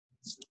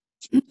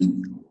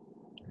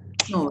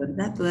 No,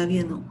 ¿verdad?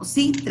 Todavía no.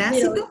 ¿Sí?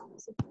 ¿Tránsito?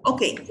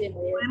 Ok.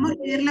 ¿Podemos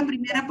leer la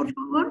primera, por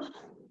favor?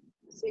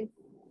 Sí.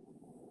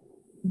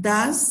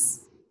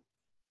 Does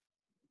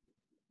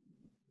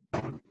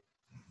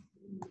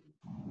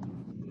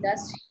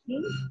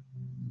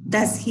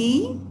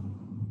he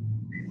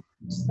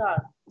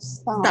Start.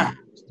 start?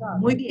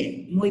 Muy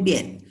bien, muy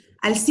bien.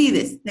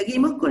 Alcides,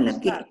 seguimos con la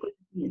siguiente.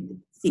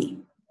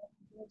 Sí.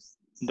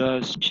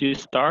 Does she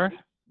start?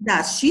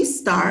 Does she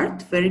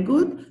start? Very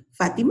good.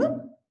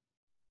 Fátima?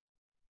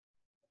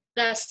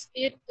 Does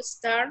it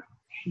start?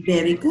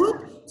 Very good.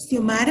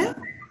 Xiomara?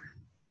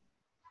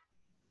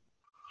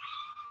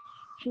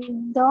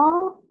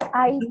 Don't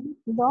I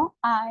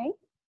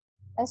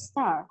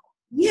start?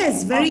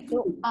 Yes, very Or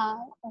do good. I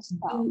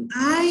start? Do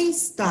I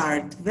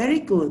start? Very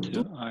good.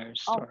 Do I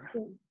start?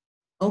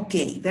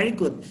 Okay, very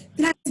good.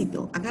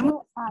 Tránsito, hagamos.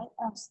 Do I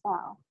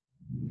start?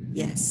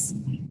 Yes.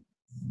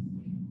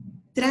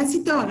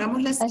 Tránsito,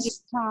 hagamos la siguiente.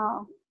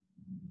 Start.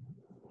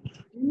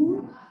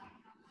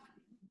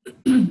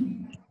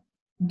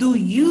 Do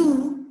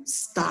you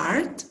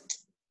start?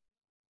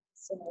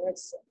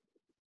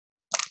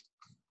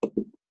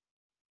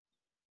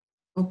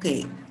 Ok.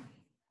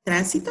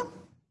 Tránsito.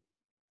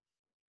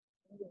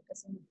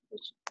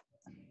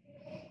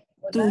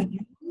 Do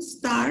you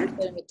start?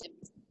 Permíteme.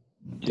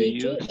 Do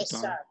you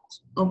start?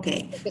 Ok.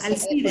 Es que se me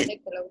Alcides,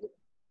 desconecta el audio.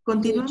 Do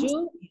continuamos.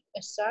 you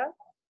start?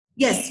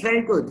 Yes,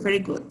 very good, very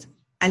good.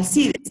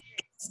 Alcides.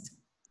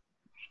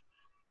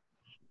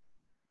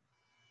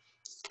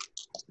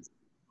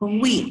 Con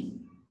we.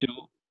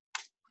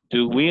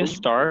 Do we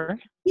start?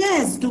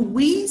 Yes, do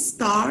we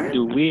start?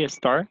 Do we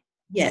start?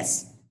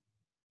 Yes.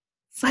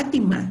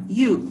 Fatima,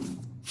 you.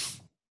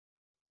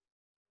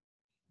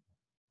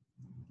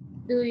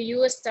 Do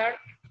you start?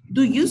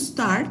 Do you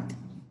start?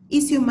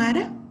 Y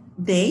Xiomara,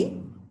 they?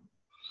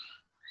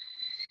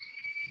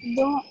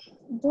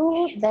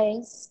 Do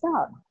they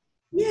start?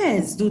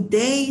 Yes, do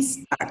they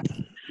start?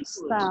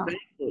 Start. Very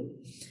good.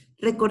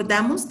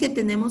 Recordamos que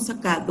tenemos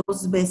acá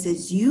dos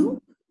veces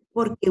you,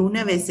 porque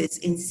una vez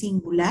es en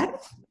singular,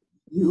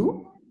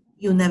 you,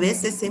 y una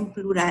vez es en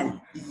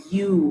plural,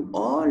 you,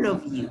 all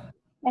of you.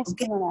 Es Ok.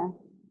 plural.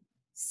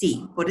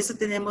 Sí, por eso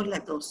tenemos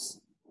las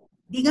dos.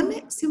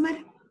 Dígame,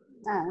 Xiomara.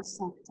 Ah,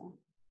 exacto.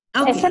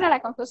 Ok, Esa era la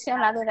confusión,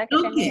 la duda que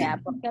Ok. tenía,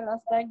 porque los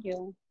dos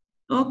yo.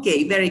 ok,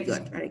 very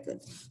good, very good.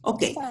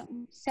 Ok,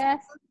 O sea,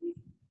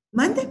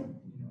 mande.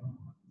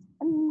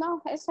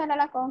 no, esa era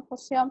la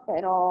confusión,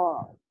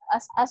 pero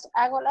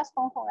hago las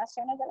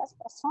conjugaciones de las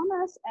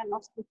personas en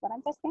los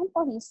diferentes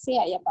tiempos y sí,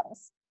 ahí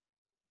aparece.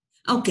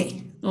 Ok,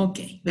 ok,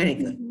 very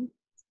good. Ujú.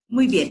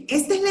 Muy bien,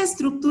 esta es la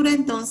estructura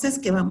entonces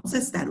que vamos a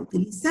estar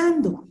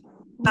utilizando.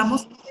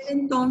 Vamos a ver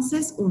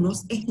entonces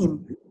unos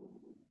ejemplos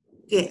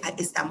que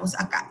estamos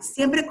acá.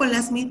 Siempre con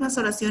las mismas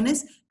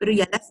oraciones, pero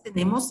ya las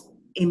tenemos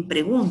en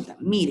pregunta.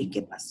 Mire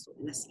qué pasó,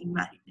 las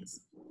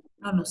imágenes.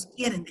 No nos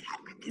quieren dejar,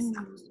 aquí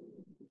estamos.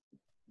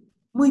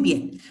 Muy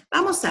bien,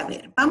 vamos a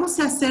ver, vamos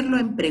a hacerlo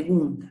en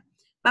pregunta.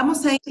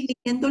 Vamos a ir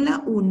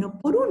leyéndola uno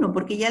por uno,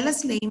 porque ya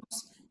las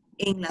leímos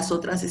en las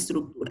otras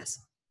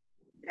estructuras.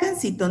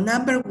 Tránsito,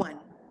 number one.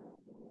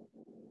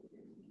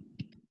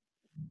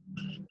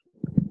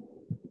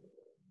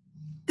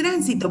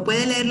 Tránsito,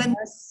 ¿puede leerla?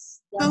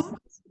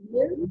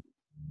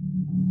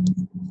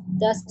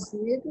 Does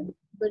milk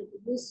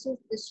reduce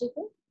the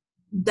sugar?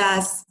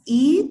 Does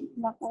it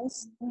No,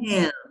 pues,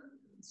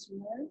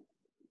 Smell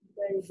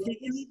very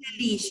very delicious.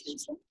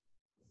 delicious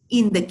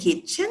in the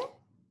kitchen?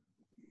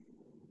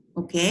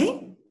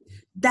 Okay.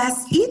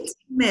 Does it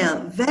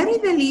smell very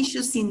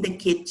delicious in the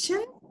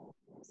kitchen?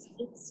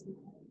 It's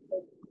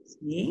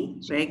Okay,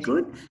 very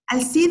good.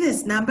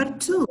 Alcides, number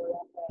two.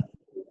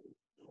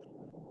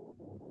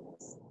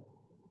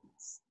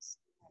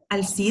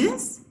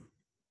 Alcides,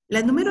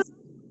 la número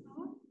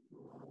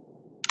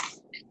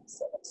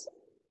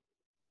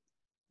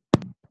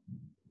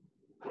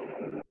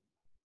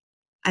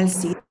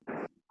Alcides.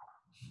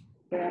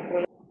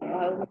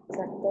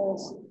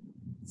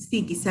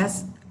 Sí,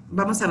 quizás.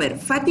 Vamos a ver.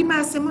 Fátima,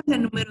 hacemos la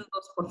número 2,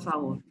 por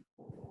favor.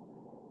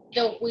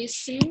 Do we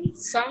sing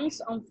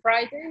songs on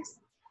Fridays?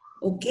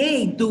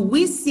 Okay, do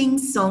we sing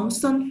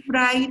songs on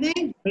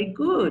Friday? Very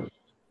good,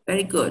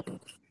 very good.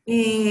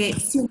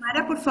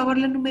 Xiomara, por favor,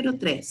 la número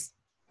 3.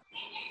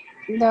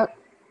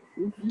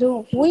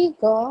 do we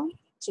go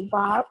to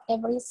bar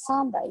every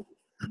Sunday?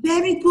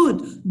 Very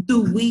good.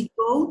 Do we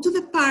go to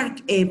the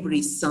park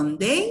every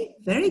Sunday?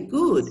 Very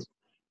good.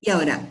 Y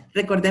ahora,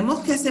 recordemos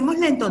que hacemos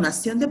la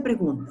entonación de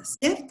preguntas,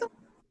 ¿cierto?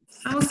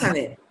 Vamos a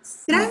ver.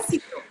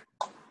 Tránsito.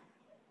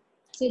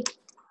 Sí.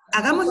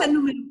 Hagamos la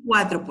número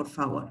 4, por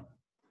favor.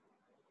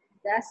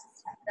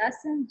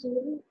 Doesn't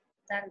Julie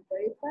take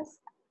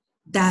breakfast?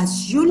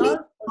 Does Julie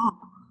No.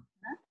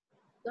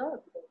 talk?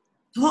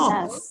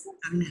 Does.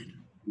 Hablar.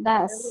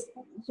 Does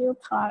you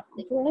talk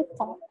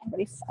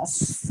very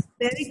fast?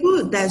 Very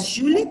good. Does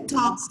Julie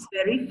talk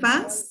very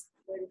fast?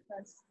 Very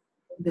fast.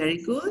 Very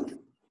good.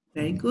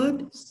 Very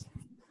good.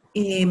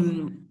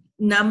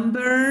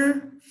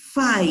 Number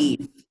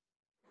 5.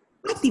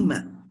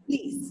 Fatima,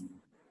 please.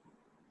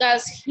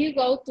 Does he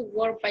go to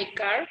work by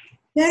car?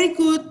 Very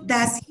good.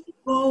 Does he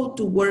go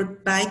to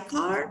work by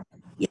car?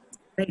 Yes,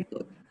 very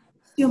good.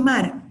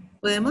 Xiomara,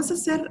 ¿podemos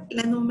hacer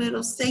la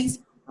número 6,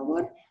 por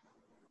favor?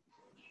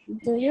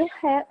 Do you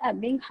have a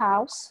big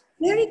house?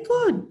 Very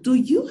good. Do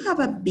you have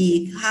a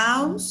big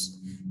house?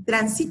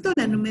 Tránsito,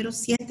 la número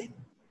 7.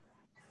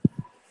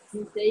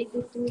 Do they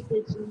go to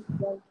the gym?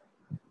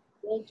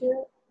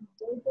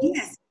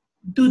 Yes.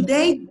 Do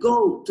they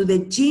go to the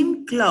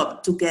gym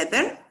club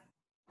together?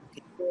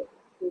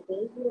 Do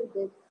they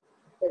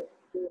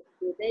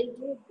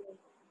go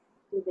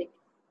to the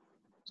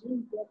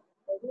gym club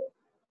together?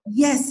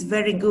 Yes,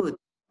 very good.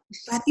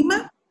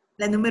 Fátima,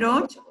 la número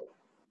 8.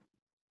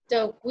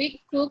 Do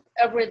we cook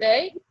every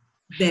day?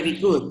 Very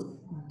good.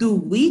 Do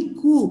we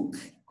cook?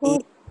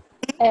 Cook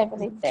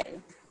every day.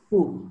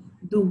 Cook.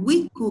 Do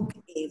we cook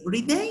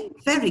every day?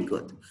 Very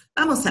good.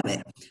 Vamos a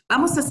ver.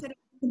 Vamos a hacer en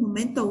este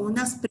momento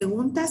unas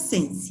preguntas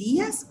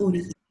sencillas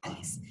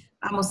originales.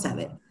 Vamos a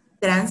ver.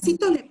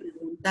 Tránsito le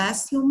pregunta a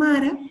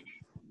Xiomara.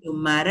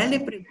 Xiomara le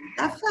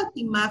pregunta a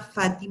Fátima.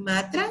 Fátima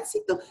a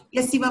Tránsito. Y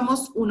así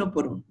vamos uno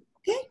por uno.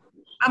 ¿Ok?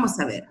 Vamos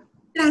a ver.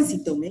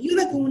 Tránsito, me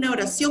ayuda con una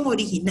oración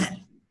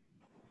original.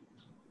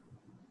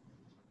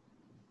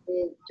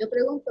 Yo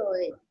pregunto,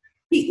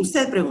 Sí,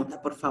 usted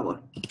pregunta, por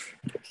favor.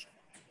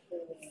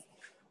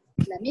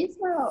 ¿La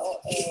misma o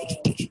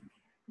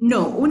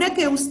No, una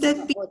que usted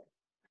otra?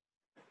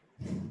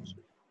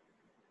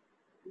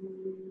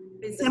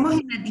 pensemos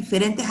en las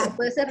diferentes actividades.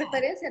 ¿Puede ser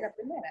referencia a la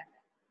primera?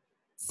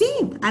 Sí,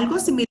 algo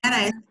similar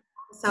a eso que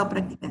hemos estado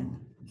practicando.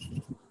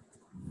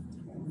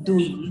 Do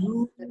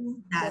you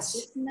dash?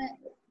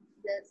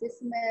 Does it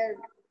smell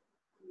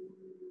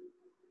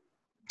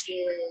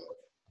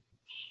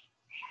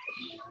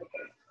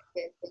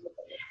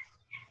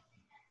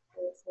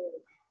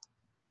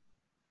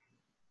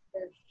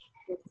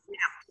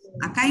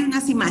Acá hay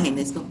unas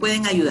imágenes, nos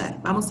pueden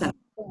ayudar. Vamos a ver.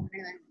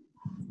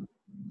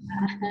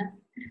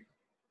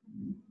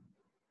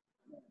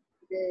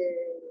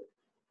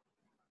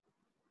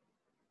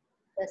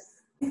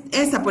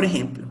 Esa, por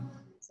ejemplo.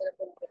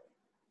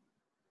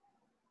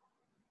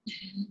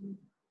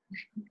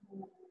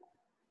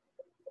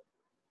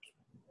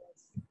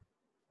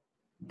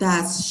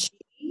 Does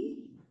she?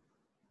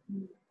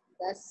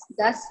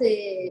 Does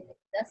it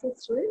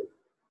read?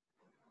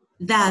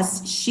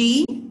 Does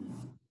she?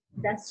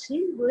 Does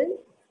she read?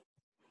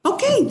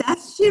 Okay,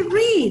 does she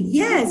read?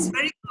 Yes,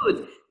 very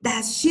good.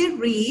 Does she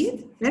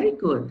read? Very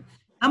good.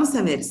 Vamos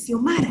a ver,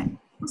 Xiomara,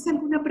 ¿tenemos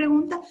alguna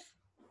pregunta?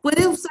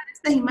 ¿Puede usar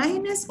estas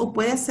imágenes o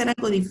puede hacer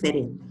algo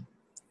diferente?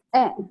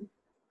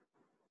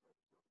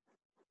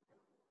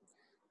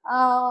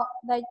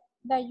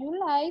 Do you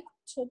like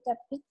to the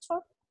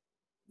picture?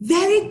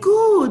 Very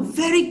good,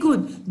 very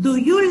good. Do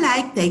you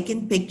like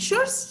taking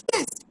pictures?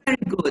 Yes,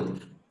 very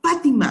good.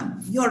 Fatima,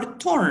 your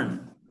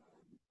turn.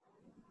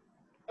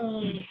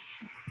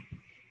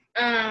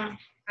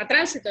 A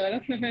tránsito,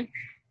 ¿verdad?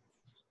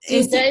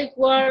 Is Do they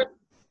work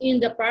in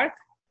the park?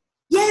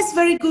 Yes,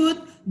 very good.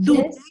 Do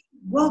Yes. they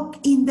walk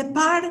in the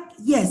park?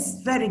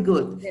 Yes, very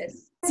good.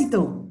 Yes.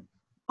 Éxito.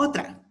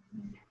 Otra.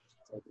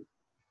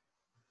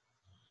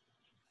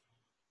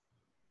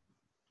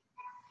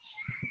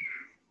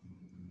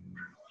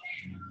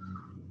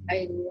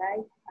 I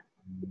like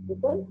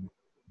football.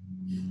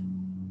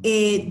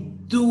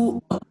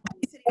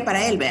 Sería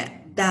para él,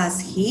 vea. Does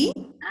he?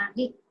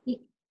 He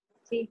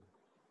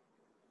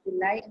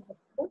like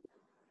football.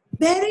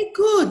 Very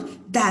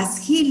good. Does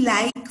he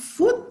like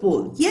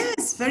football?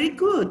 Yes, very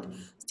good.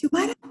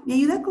 Xiomara, ¿me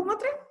ayuda con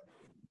otra?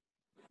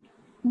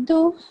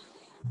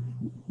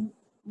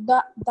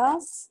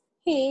 Does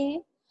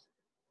he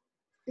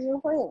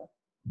read?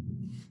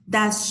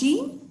 Does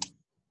she?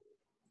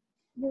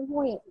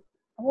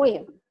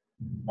 Read.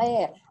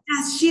 Leer.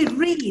 Does she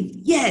read?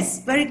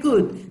 Yes, very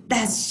good.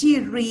 Does she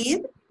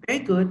read? Very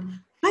good.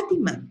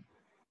 Fatima.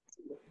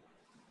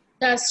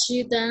 Does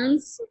she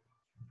dance?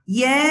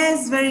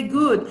 Yes, very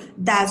good.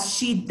 Does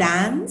she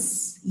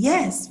dance?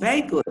 Yes,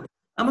 very good.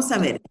 Vamos a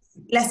ver.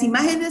 Las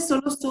imágenes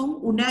solo son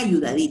una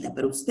ayudadita,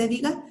 pero usted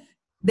diga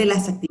de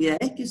las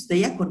actividades que usted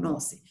ya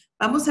conoce.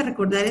 Vamos a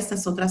recordar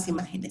estas otras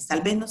imágenes.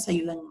 Tal vez nos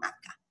ayudan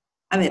acá.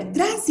 A ver,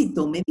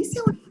 tránsito. ¿Me dice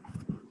una?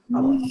 Por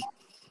favor.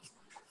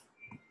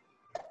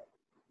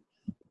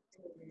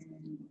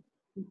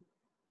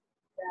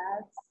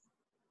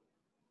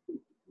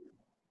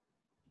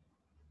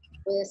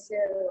 Puede ser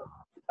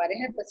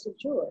pareja, puede ser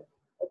yo.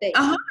 Okay.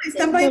 Ajá,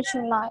 están Do bailando.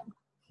 you like?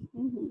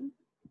 Mhm.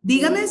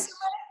 Dígame.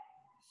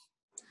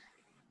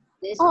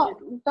 No,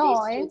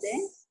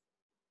 Dance.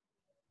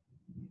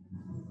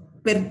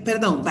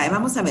 Perdón,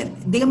 vamos a ver.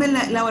 Dígame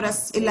la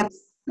oración, la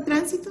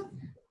tránsito.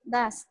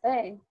 Does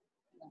they?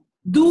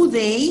 Do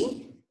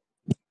they?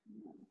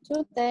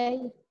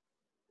 Today.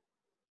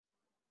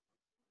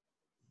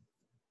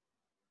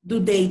 Do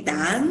they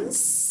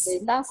dance?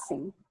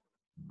 Dancing.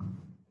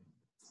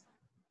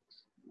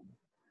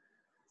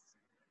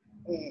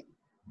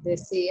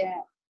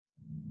 Decía,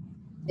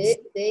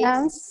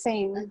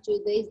 Dancing.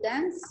 do they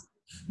dance?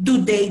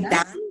 Do they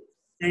dance?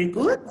 Very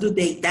good. Do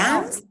they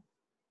dance?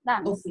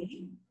 Dance.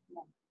 Okay.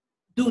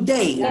 Do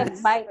they?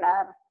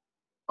 Bailar.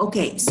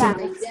 Okay. So,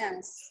 Dance. They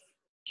dance.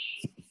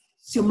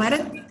 Xiomara,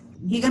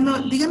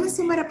 dígame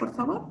Xiomara, por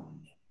favor.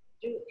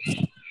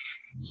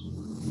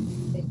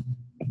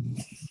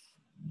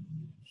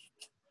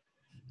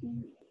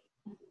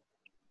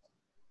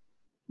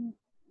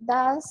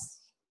 Does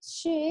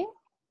she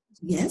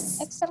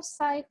Yes.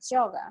 exercise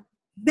yoga?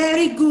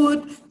 Very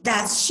good.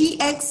 Does she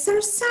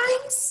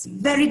exercise?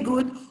 Very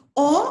good.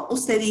 O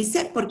usted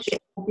dice, porque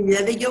la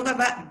actividad de yoga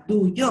va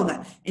do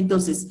yoga.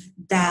 Entonces,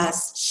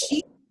 does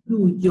she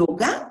do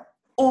yoga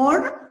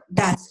or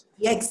does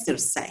she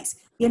exercise?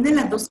 Tiene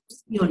las dos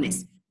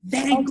opciones.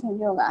 Very good. To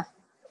yoga.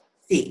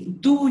 Sí,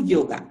 do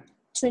yoga,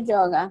 To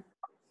yoga.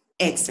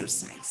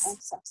 exercise.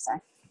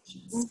 Exercise.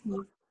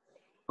 Mhm.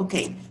 Ok.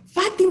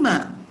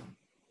 Fátima,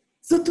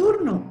 su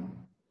turno.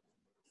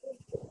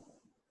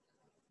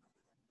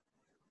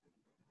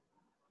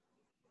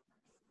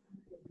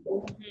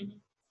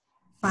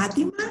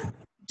 Fátima.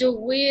 Do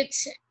we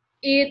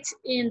eat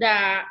in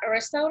the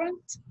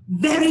restaurant?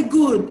 Very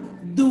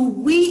good. Do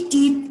we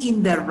eat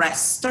in the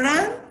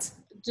restaurant?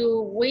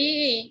 Do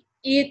we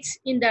eat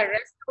in the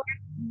restaurant?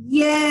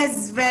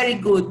 Yes, very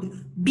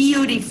good.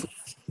 Beautiful.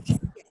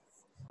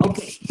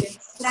 Okay.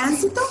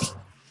 Tránsito.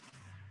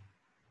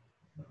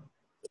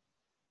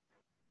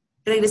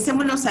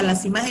 Regresémonos a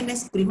las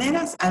imágenes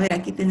primeras. A ver,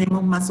 aquí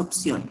tenemos más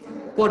opciones,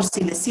 por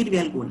si les sirve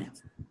alguna.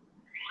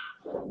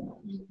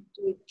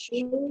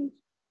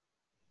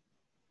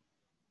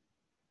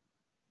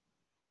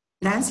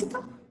 ¿Tránsito?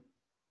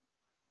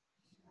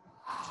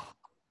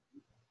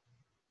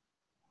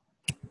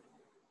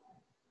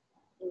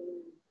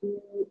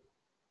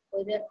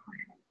 Podría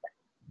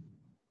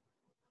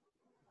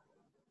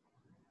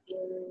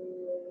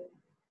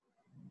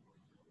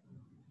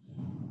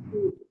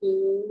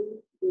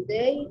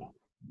today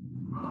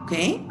Ok.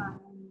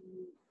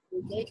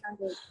 today and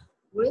the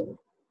read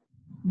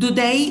Do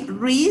they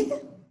read?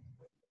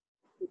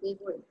 today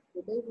read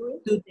today read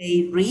Do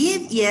they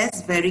read?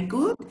 Yes, very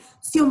good.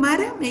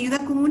 Xiomara, ¿me ayuda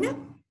con una?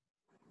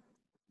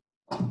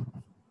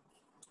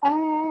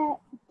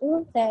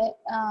 Do they,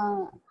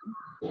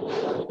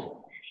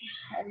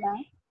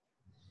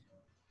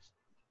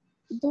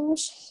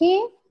 does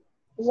he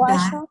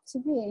watch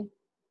TV?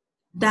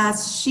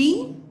 Does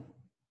she?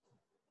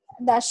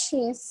 Does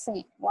she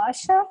see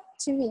watch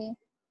TV?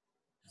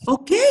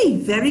 Okay,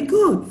 very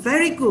good,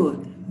 very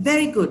good,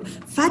 very good.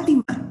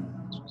 Fatima,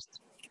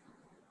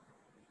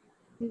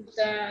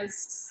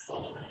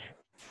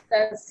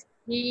 Does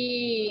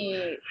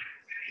he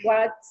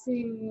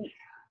watching?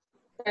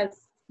 Does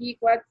he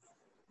watch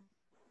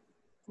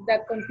the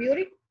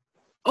computer?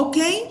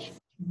 okay.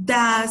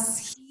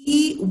 Does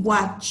he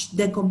watch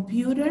the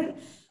computer?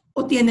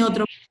 ¿O tiene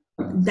otro?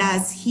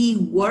 Does he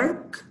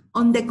work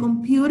on the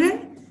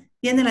computer?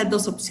 Tiene las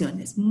dos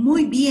opciones.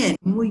 Muy bien,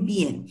 muy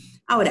bien.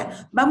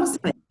 Ahora, vamos a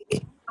ver.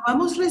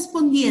 Vamos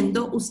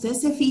respondiendo, usted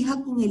se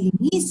fija con el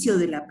inicio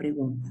de la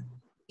pregunta.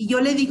 Y yo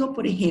le digo,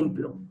 por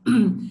ejemplo,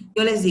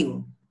 yo les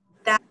digo,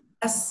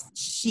 does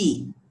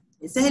she?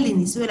 Ese es el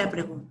inicio de la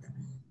pregunta.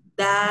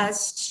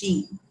 Does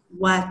she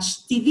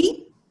watch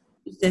TV?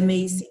 Usted me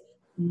dice,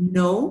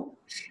 no,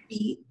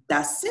 she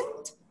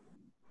doesn't.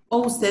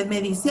 O usted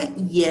me dice,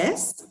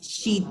 yes,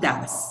 she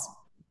does.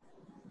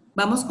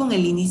 Vamos con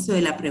el inicio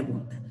de la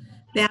pregunta.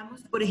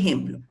 Veamos, por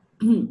ejemplo,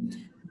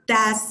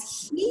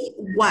 does he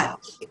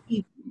watch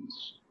TV?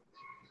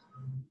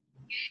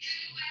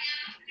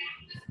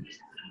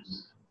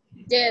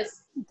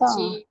 Yes.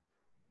 No.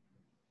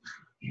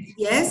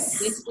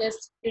 Yes.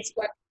 It's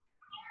what.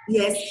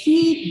 Yes,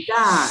 he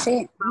does.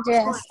 She,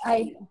 yes,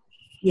 I do.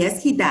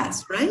 Yes, he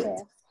does, right?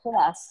 Yes, he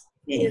does.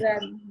 Yeah.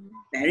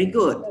 Very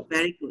good,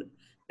 very good.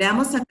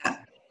 Veamos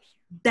acá.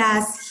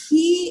 Does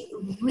he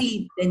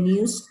read the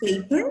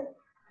newspaper?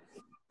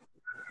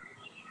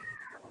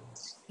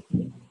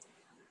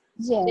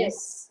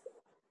 Yes.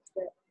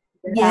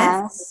 Yes.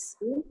 Does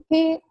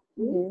he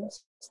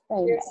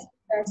newspaper?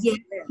 Yes,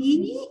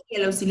 he. ¿Y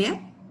el auxiliar?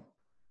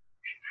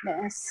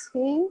 Does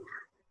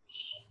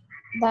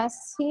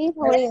he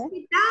read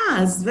He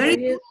does. Very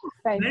good.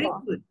 Very paper?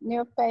 good.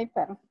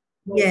 Newspaper.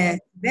 Yes,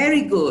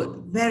 very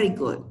good, very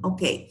good.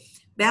 Okay.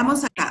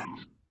 Veamos acá.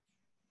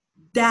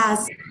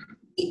 Does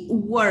he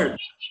work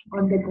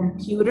on the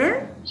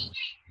computer?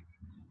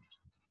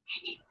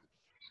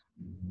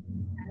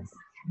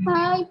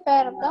 Ay,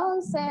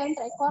 perdón, se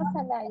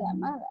entrecorta la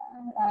llamada,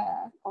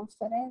 la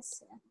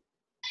conferencia.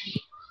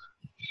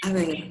 A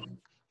ver.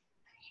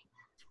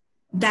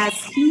 Does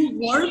he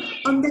work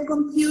on the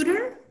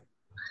computer?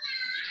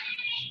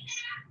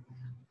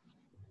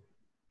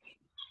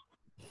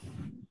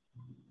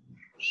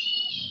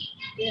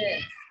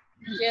 Yes.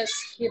 Yes,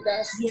 he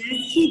does.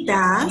 Yes, he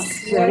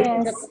does.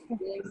 Yes.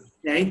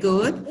 Very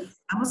good.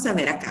 Vamos a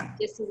ver acá.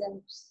 yes he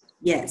does.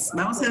 Yes,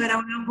 vamos a ver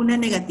ahora una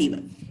negativa.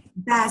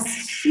 Does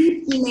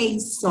he play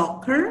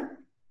soccer?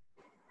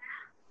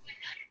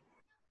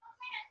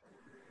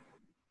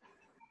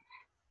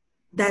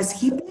 Does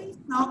he play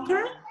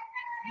soccer?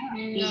 No.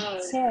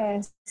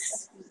 Yes.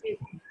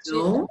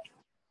 No.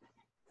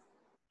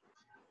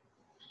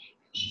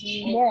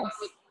 Yes.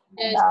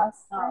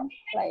 Doesn't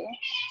play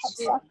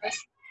She soccer. does.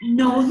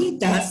 No, he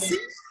doesn't.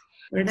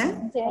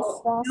 ¿Verdad? Yes,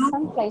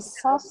 doesn't play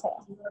soccer.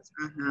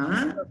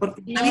 Ajá.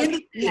 Porque está No, viendo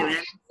que,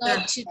 ¿verdad? No,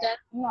 she does.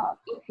 No.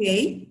 Ok.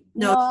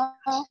 No.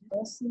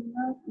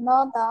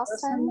 No,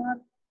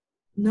 doesn't.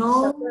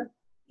 No,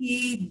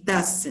 he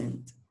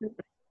doesn't.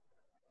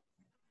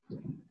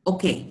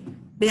 Ok.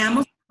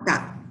 Veamos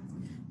acá.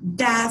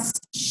 Does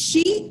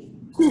she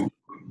cook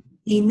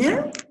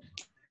dinner?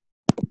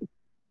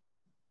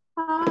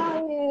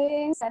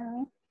 Ay,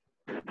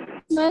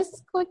 no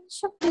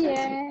escucho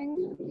bien.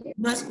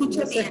 No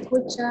escucha Se bien.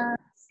 escucha.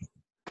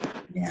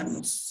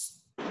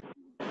 Veamos.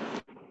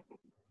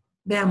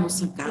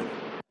 Veamos acá.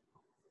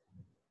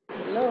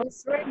 Hello.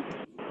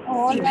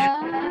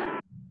 Hola.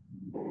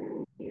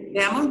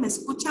 Veamos, ¿me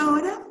escucha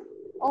ahora?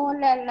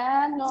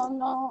 Hola,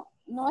 no,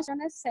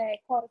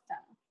 se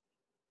corta.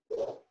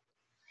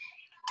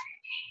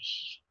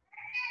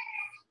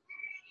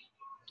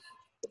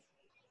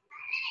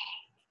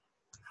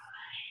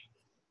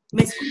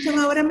 ¿Me escuchan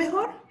ahora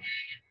mejor?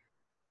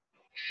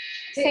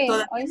 Sí,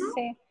 ¿Todavía hoy no?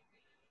 sí.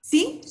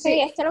 ¿Sí?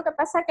 Sí, es que lo que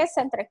pasa es que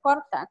se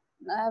entrecorta.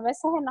 A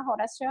veces en las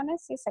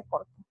oraciones sí se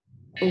corta.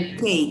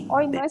 Ok.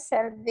 Hoy no es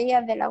el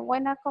día de la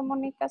buena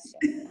comunicación.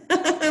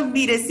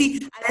 Mire, sí,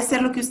 ha de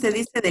ser lo que usted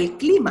dice del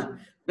clima,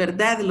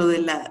 ¿verdad? Lo de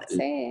la...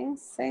 Sí,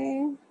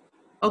 sí.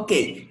 Ok,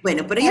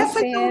 bueno, pero ya Así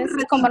falta un es.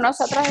 ratito. Como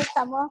nosotros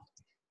estamos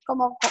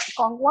como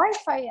con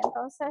Wi-Fi,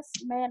 entonces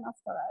menos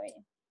todavía.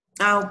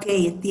 Ah, ok,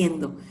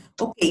 entiendo.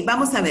 Ok,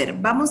 vamos a ver,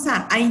 vamos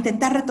a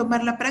intentar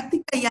retomar la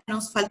práctica, ya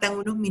nos faltan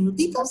unos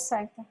minutitos,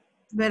 Perfecto.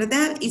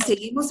 ¿verdad? Y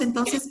seguimos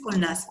entonces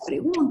con las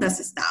preguntas,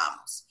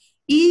 estábamos,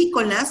 y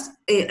con las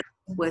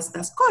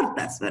respuestas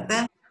cortas,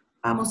 ¿verdad?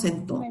 Vamos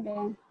entonces. Muy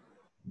bien.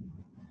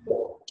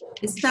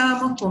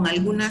 Estábamos con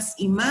algunas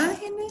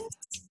imágenes.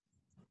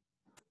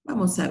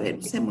 Vamos a ver,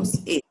 usemos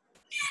esto.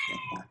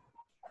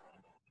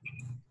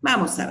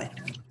 Vamos a ver.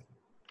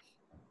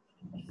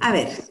 A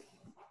ver.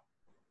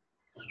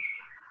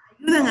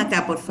 Ayudan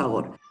acá, por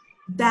favor.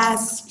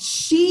 Does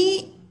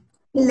she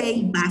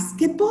play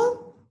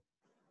basketball?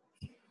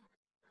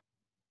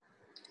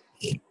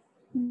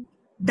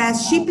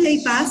 Does she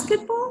play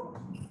basketball?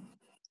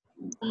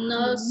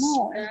 No,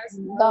 No. does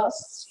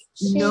Does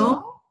she?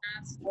 No.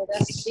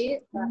 Does she?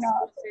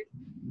 No.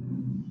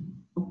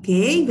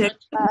 Okay, very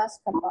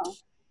Basketball.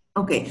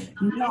 okay.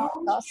 No,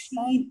 doesn't.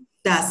 she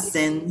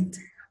doesn't.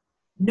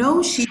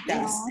 No, she No,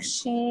 doesn't.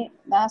 she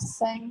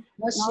doesn't.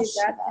 No,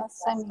 she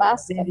doesn't Very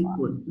basketball.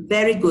 good.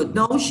 Very good.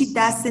 No, she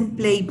doesn't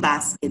play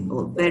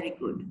basketball. Very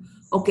good.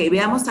 Okay,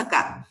 veamos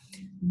acá.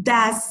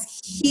 Does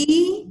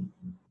he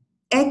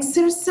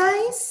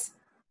exercise?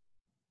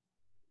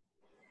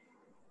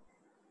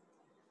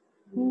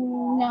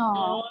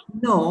 No.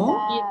 No.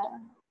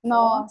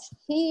 No,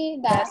 he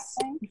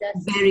doesn't.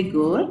 Very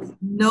good.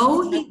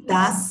 No, he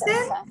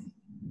doesn't.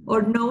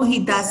 Or no, he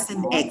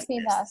doesn't No, exercise.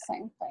 he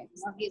doesn't.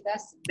 No, he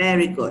doesn't.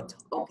 Very good.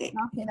 Okay.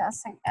 No, he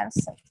doesn't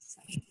exercise.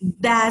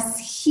 Does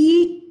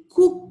he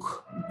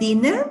cook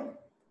dinner?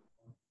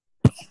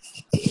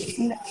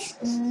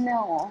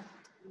 No.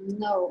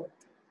 No.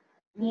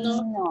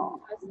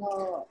 No.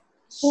 No.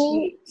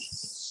 He,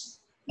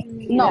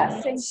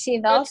 no, she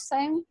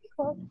doesn't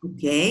cook.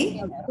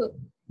 Okay. Cook.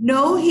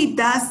 No, he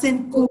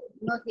doesn't cook.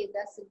 No, he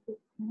doesn't cook.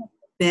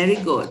 Very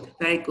good.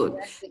 Very good.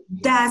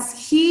 Doesn't.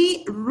 Does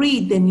he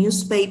read the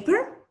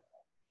newspaper?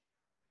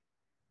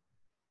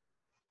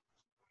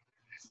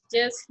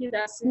 yes, he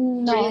does.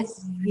 No.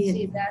 Yes,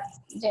 she does.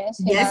 Yes,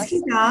 he Yes, he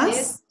does. does.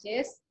 Yes,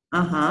 yes.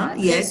 Uh-huh.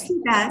 Yes,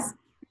 he does.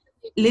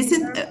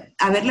 Listen,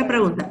 a ver la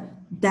pregunta.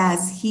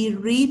 Does he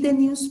read the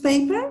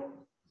newspaper?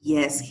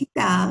 Yes, he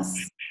does.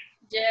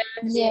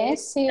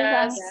 Yes, he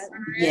does.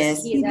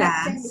 Yes, he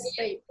does.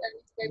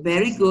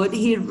 Very good.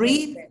 He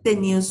reads the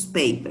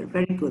newspaper.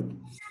 Very good.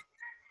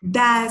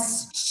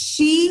 Does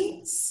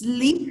she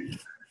sleep?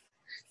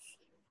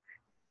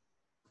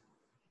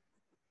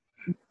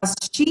 Does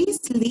she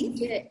sleep?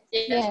 Yes,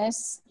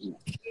 Yes.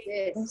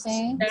 yes.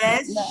 Sí.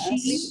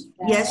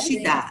 Yes,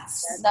 she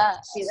does. She does.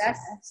 She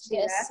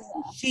Yes,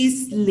 does. She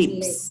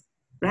sleeps,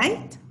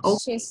 right? Oh,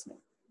 she's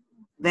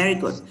very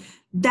good.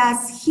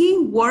 Does he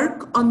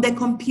work on the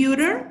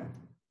computer?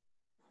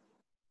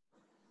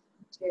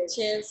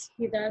 Yes,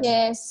 he does.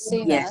 yes,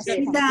 she Yes, does.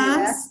 he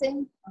does.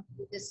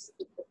 Yes.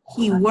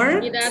 He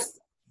works He does.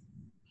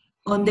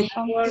 on the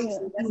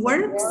Computer. he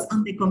works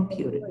on the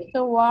computer.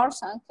 To work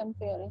on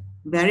computer.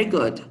 Very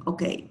good.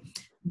 Okay.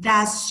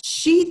 Does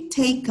she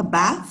take a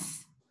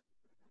bath?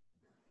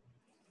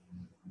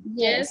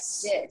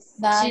 Yes. Yes.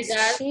 Does She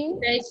does she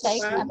take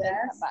take a a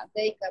bath. bath?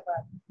 Take a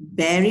bath.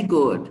 Very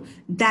good.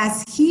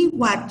 Does he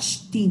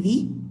watch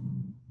TV?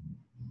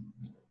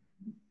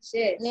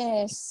 Yes.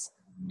 Yes.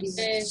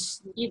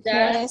 Yes, he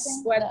does.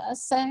 Yes, What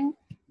doesn't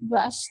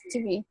watch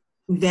TV.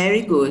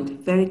 Very good.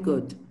 Very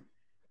good.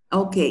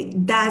 Okay.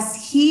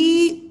 Does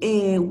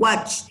he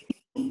watch?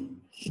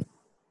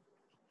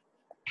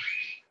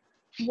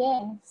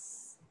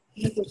 Yes.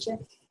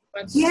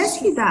 Yes,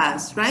 he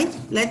does, right?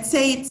 Let's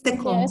say it's the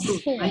Yes, control,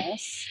 he right?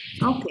 does.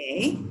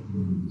 Okay.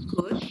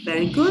 Good.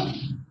 Very good.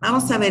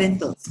 Vamos a ver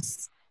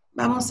entonces.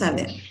 Vamos a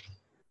ver.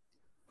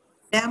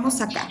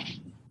 Veamos acá.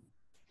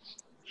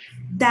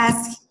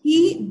 Does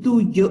she do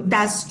yoga?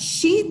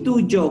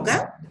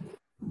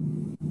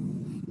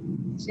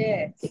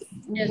 Yes.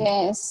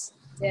 Yes.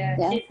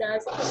 Yes. he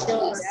does.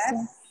 Yoga.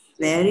 Yes.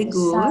 Very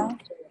good.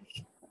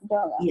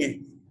 Yoga. Yes,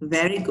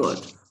 very good.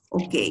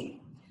 Okay.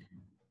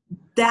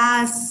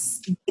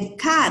 Does the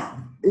cat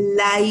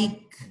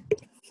like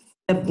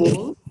the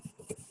ball?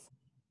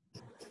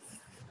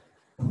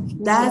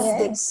 Does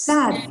Yes. the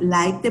cat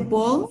like the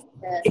ball?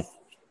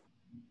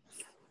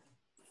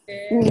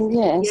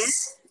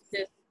 Yes.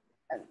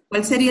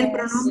 ¿Cuál sería el Yes.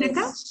 pronombre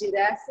acá? She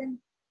doesn't.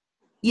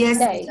 Yes.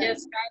 They.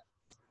 Yes,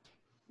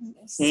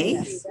 Okay.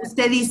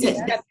 Usted dice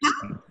the cat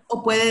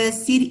o puede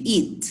decir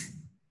it.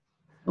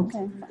 Okay.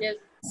 Okay.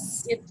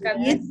 yes, it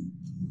can. It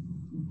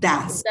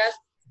does. That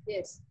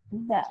Yes.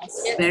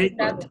 Does. yes, Very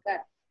that good.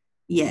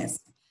 Yes.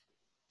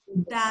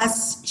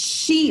 Does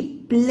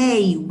she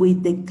play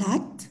with the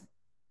cat?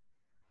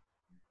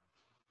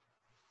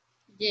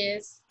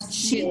 yes,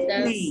 She he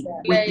does play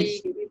with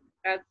play the with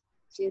that.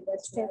 She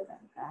does.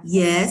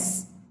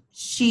 Yes,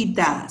 she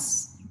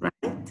does,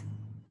 right?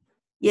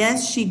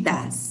 Yes, she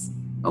does.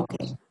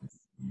 Okay.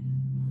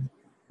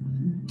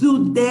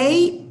 Do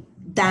they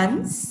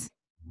dance?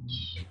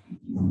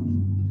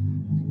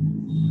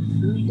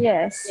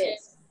 Yes.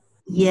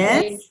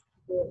 Yes.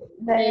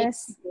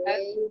 Yes.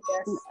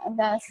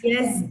 That's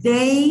Yes,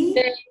 they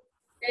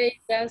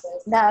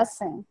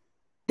doesn't.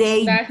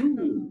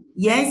 do.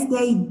 Yes,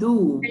 they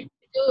do.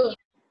 Do.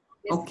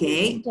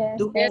 Okay. Yes,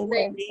 Do they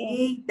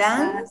they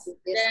dance?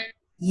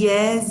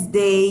 Yes,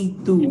 they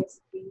do.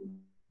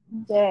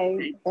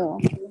 They do.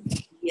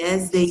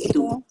 Yes, they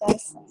do.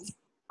 Doesn't.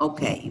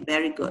 Okay,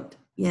 very good.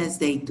 Yes,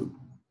 they do.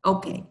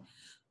 Okay.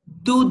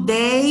 Do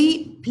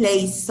they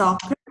play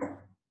soccer?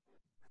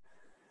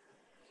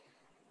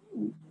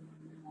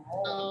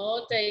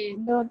 No, they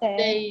Do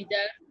they?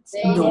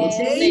 No, Yes.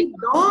 they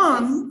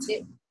don't.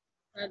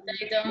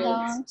 they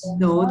don't.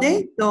 No,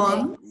 they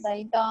don't.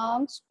 They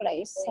don't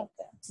play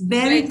soccer.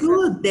 Very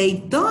good. They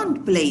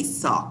don't play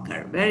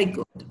soccer. Very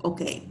good.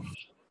 Okay.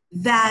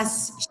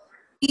 Does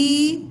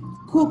she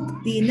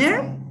cook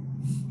dinner?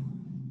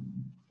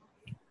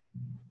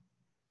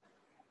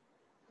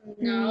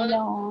 No,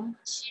 No.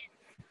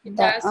 it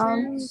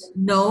doesn't.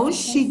 No,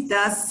 she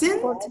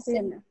doesn't Put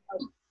dinner.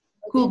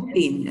 cook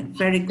dinner.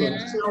 Very good.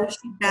 No,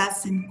 she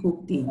doesn't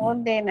cook dinner.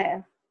 Put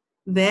dinner.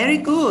 Very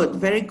good.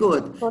 Very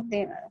good. Put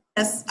dinner.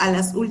 A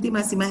las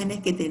últimas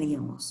imágenes que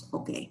teníamos.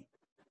 Ok.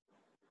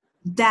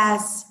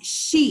 Does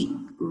she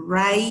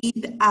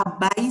ride a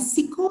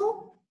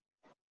bicycle?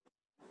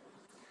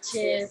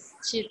 Yes,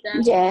 she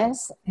does.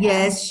 Yes.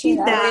 Yes, she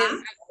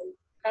does.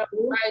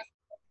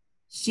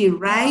 She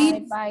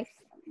rides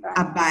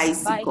a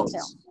bicycle.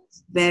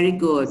 Very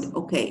good.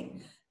 Okay.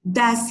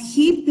 Does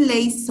he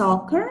play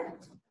soccer?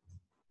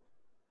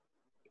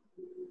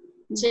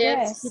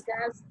 Yes, he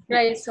does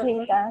play soccer.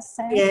 He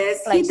doesn't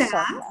Yes, play he does.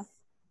 soccer.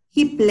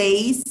 He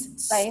plays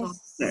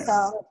Plays soccer.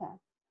 soccer.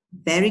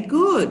 Very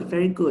good.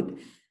 Very good.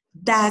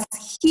 Does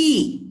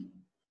he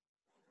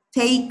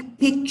take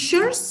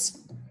pictures?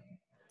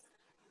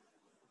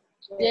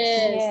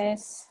 Yes,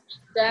 Yes.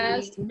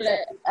 does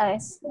play.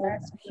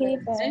 He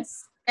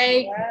does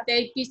Take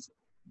pictures.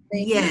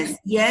 Yes.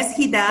 Yes,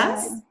 he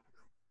does.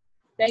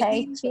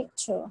 take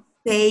picture.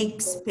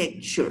 Takes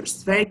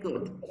pictures. Very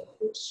good.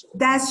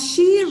 Does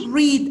she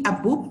read a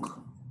book?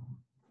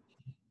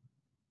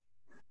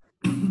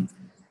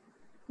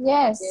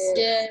 Yes.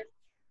 Yes,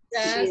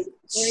 does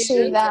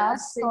She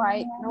does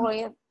read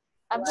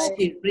a book.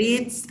 She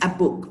reads a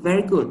book.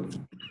 Very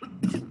good.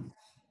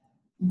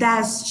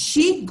 Does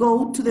she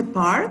go to the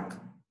park?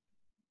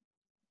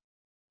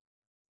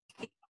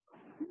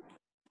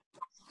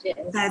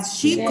 Does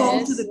she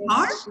go to the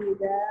park?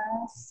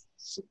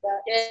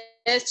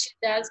 Yes, she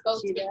does go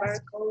to the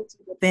park.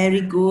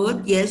 Very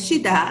good. Yes,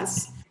 she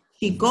does.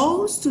 She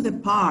goes to the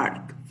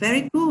park.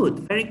 Very good,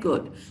 very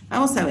good.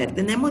 Vamos a ver,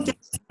 tenemos ya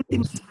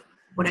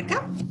por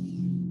acá.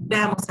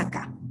 Veamos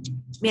acá.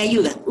 Me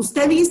ayuda.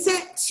 Usted dice,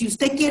 si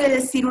usted quiere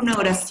decir una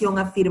oración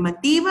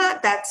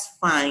afirmativa, that's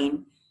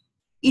fine.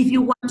 If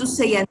you want to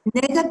say a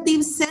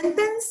negative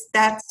sentence,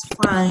 that's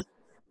fine.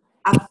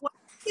 A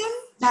question,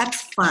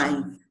 that's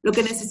fine. Lo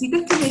que necesito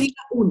es que me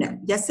diga una,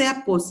 ya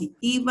sea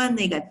positiva,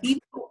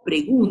 negativa o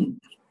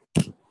pregunta.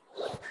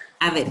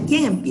 A ver,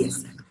 ¿quién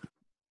empieza?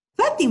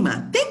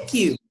 Fátima, thank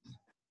you.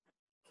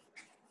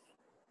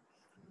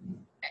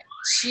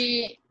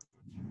 She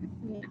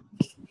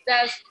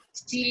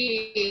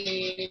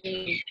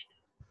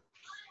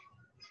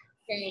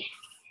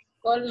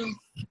call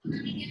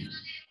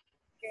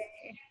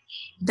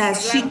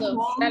Does she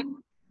Orlando,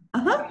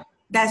 call?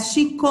 Does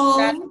she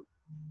call?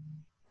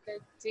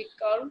 she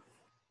call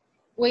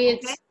with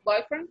Okay.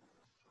 boyfriend?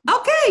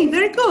 Okay,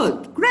 very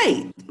good.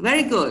 Great.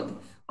 Very good.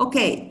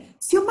 Okay.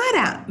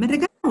 Xiomara, me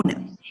regala una.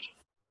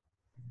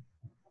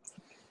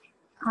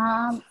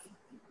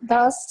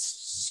 Does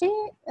she?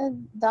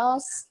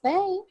 Does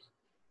they?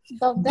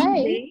 Do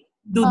they?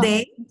 Do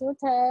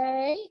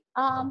they?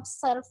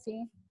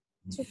 Selfie.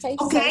 To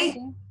take Okay.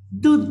 selfie.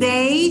 Do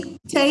they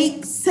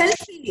take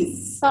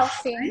selfies?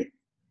 Selfie.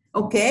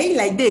 Okay,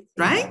 like this,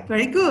 right?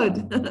 Very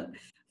good.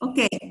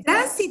 Okay,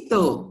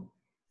 tránsito.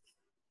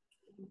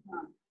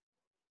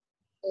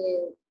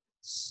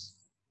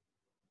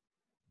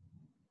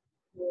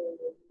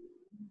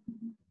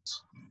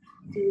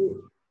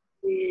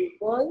 The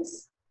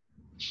boys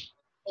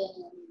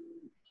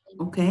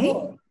Okay.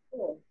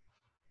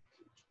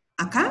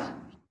 ¿Acá?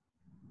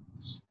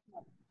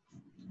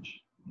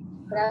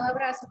 Pero un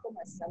abrazo, ¿cómo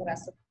es?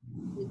 Abrazo.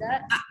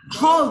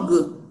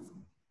 Hug.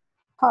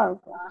 Hug.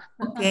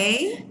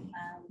 Okay.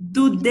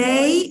 Do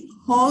they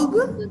hug?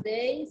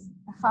 Today,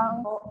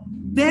 Hug.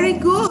 Very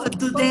good.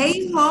 Do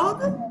they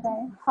hug?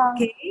 Hug.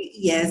 Okay.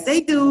 Yes,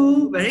 they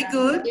do. Very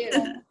good.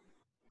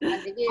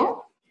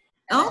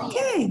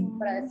 Okay.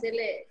 para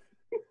decirle,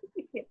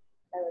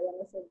 la verdad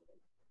no sé,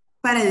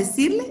 Para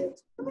decirle.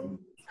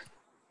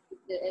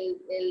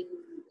 el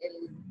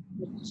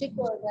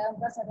chico le da un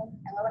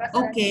abrazo.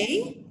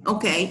 Okay.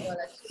 Okay.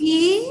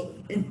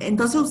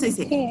 Entonces usted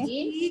dice,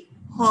 he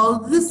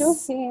hugs Do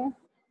he?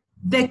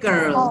 the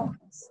girl.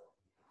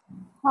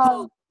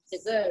 Hug. The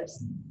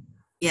girls.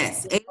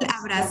 Yes, él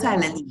abraza a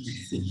la niña.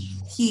 Sí.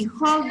 He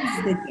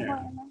hugs the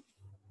girl.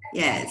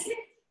 Yes.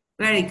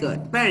 Very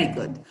good, very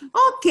good.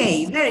 Ok,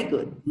 very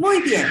good.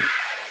 Muy bien.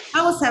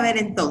 Vamos a ver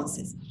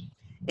entonces.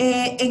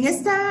 En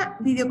esta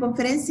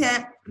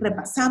videoconferencia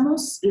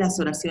repasamos las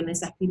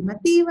oraciones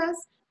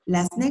afirmativas,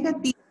 las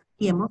negativas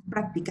y hemos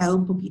practicado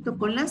un poquito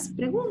con las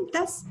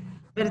preguntas,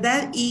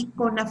 ¿verdad? Y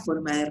con la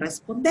forma de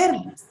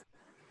responderlas.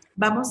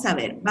 Vamos a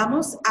ver,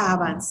 vamos a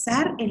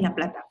avanzar en la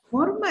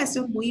plataforma,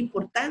 eso es muy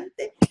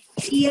importante.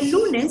 Y el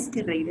lunes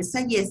que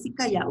regresa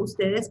Jessica, ya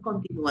ustedes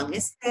continúan.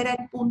 Este era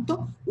el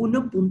punto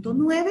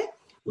 1.9.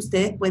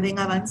 Ustedes pueden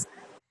avanzar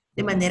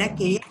de manera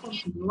que ella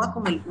continúa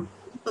con el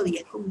punto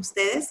 10 con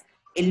ustedes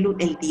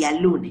el día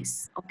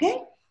lunes. ¿Ok?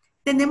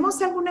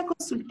 ¿Tenemos alguna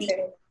consultita,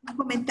 un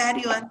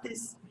comentario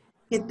antes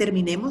que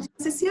terminemos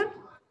la sesión?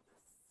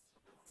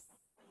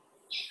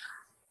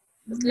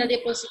 La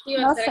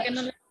diapositiva, No ¿será sé. que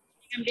no me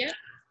cambiar?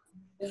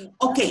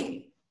 Ok.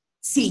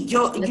 Sí,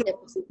 yo Las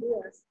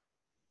diapositivas.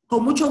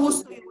 con mucho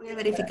gusto yo voy a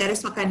verificar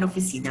eso acá en la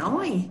oficina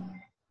hoy.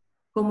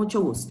 Con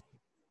mucho gusto.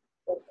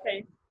 Ok.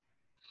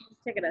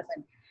 Muchas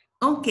gracias.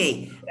 Ok.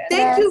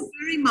 Thank you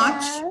very much.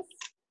 Gracias.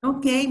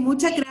 Ok,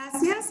 muchas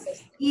gracias.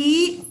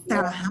 Y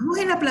trabajamos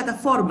en la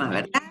plataforma,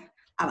 ¿verdad?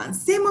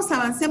 Avancemos,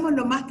 avancemos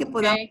lo más que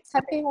podamos. Ok.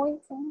 Happy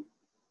weekend.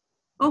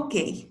 Ok.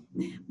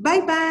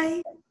 Bye,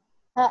 bye.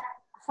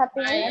 Happy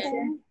Bye.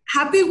 weekend.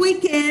 Happy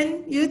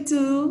weekend. You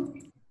too.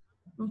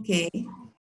 Ok.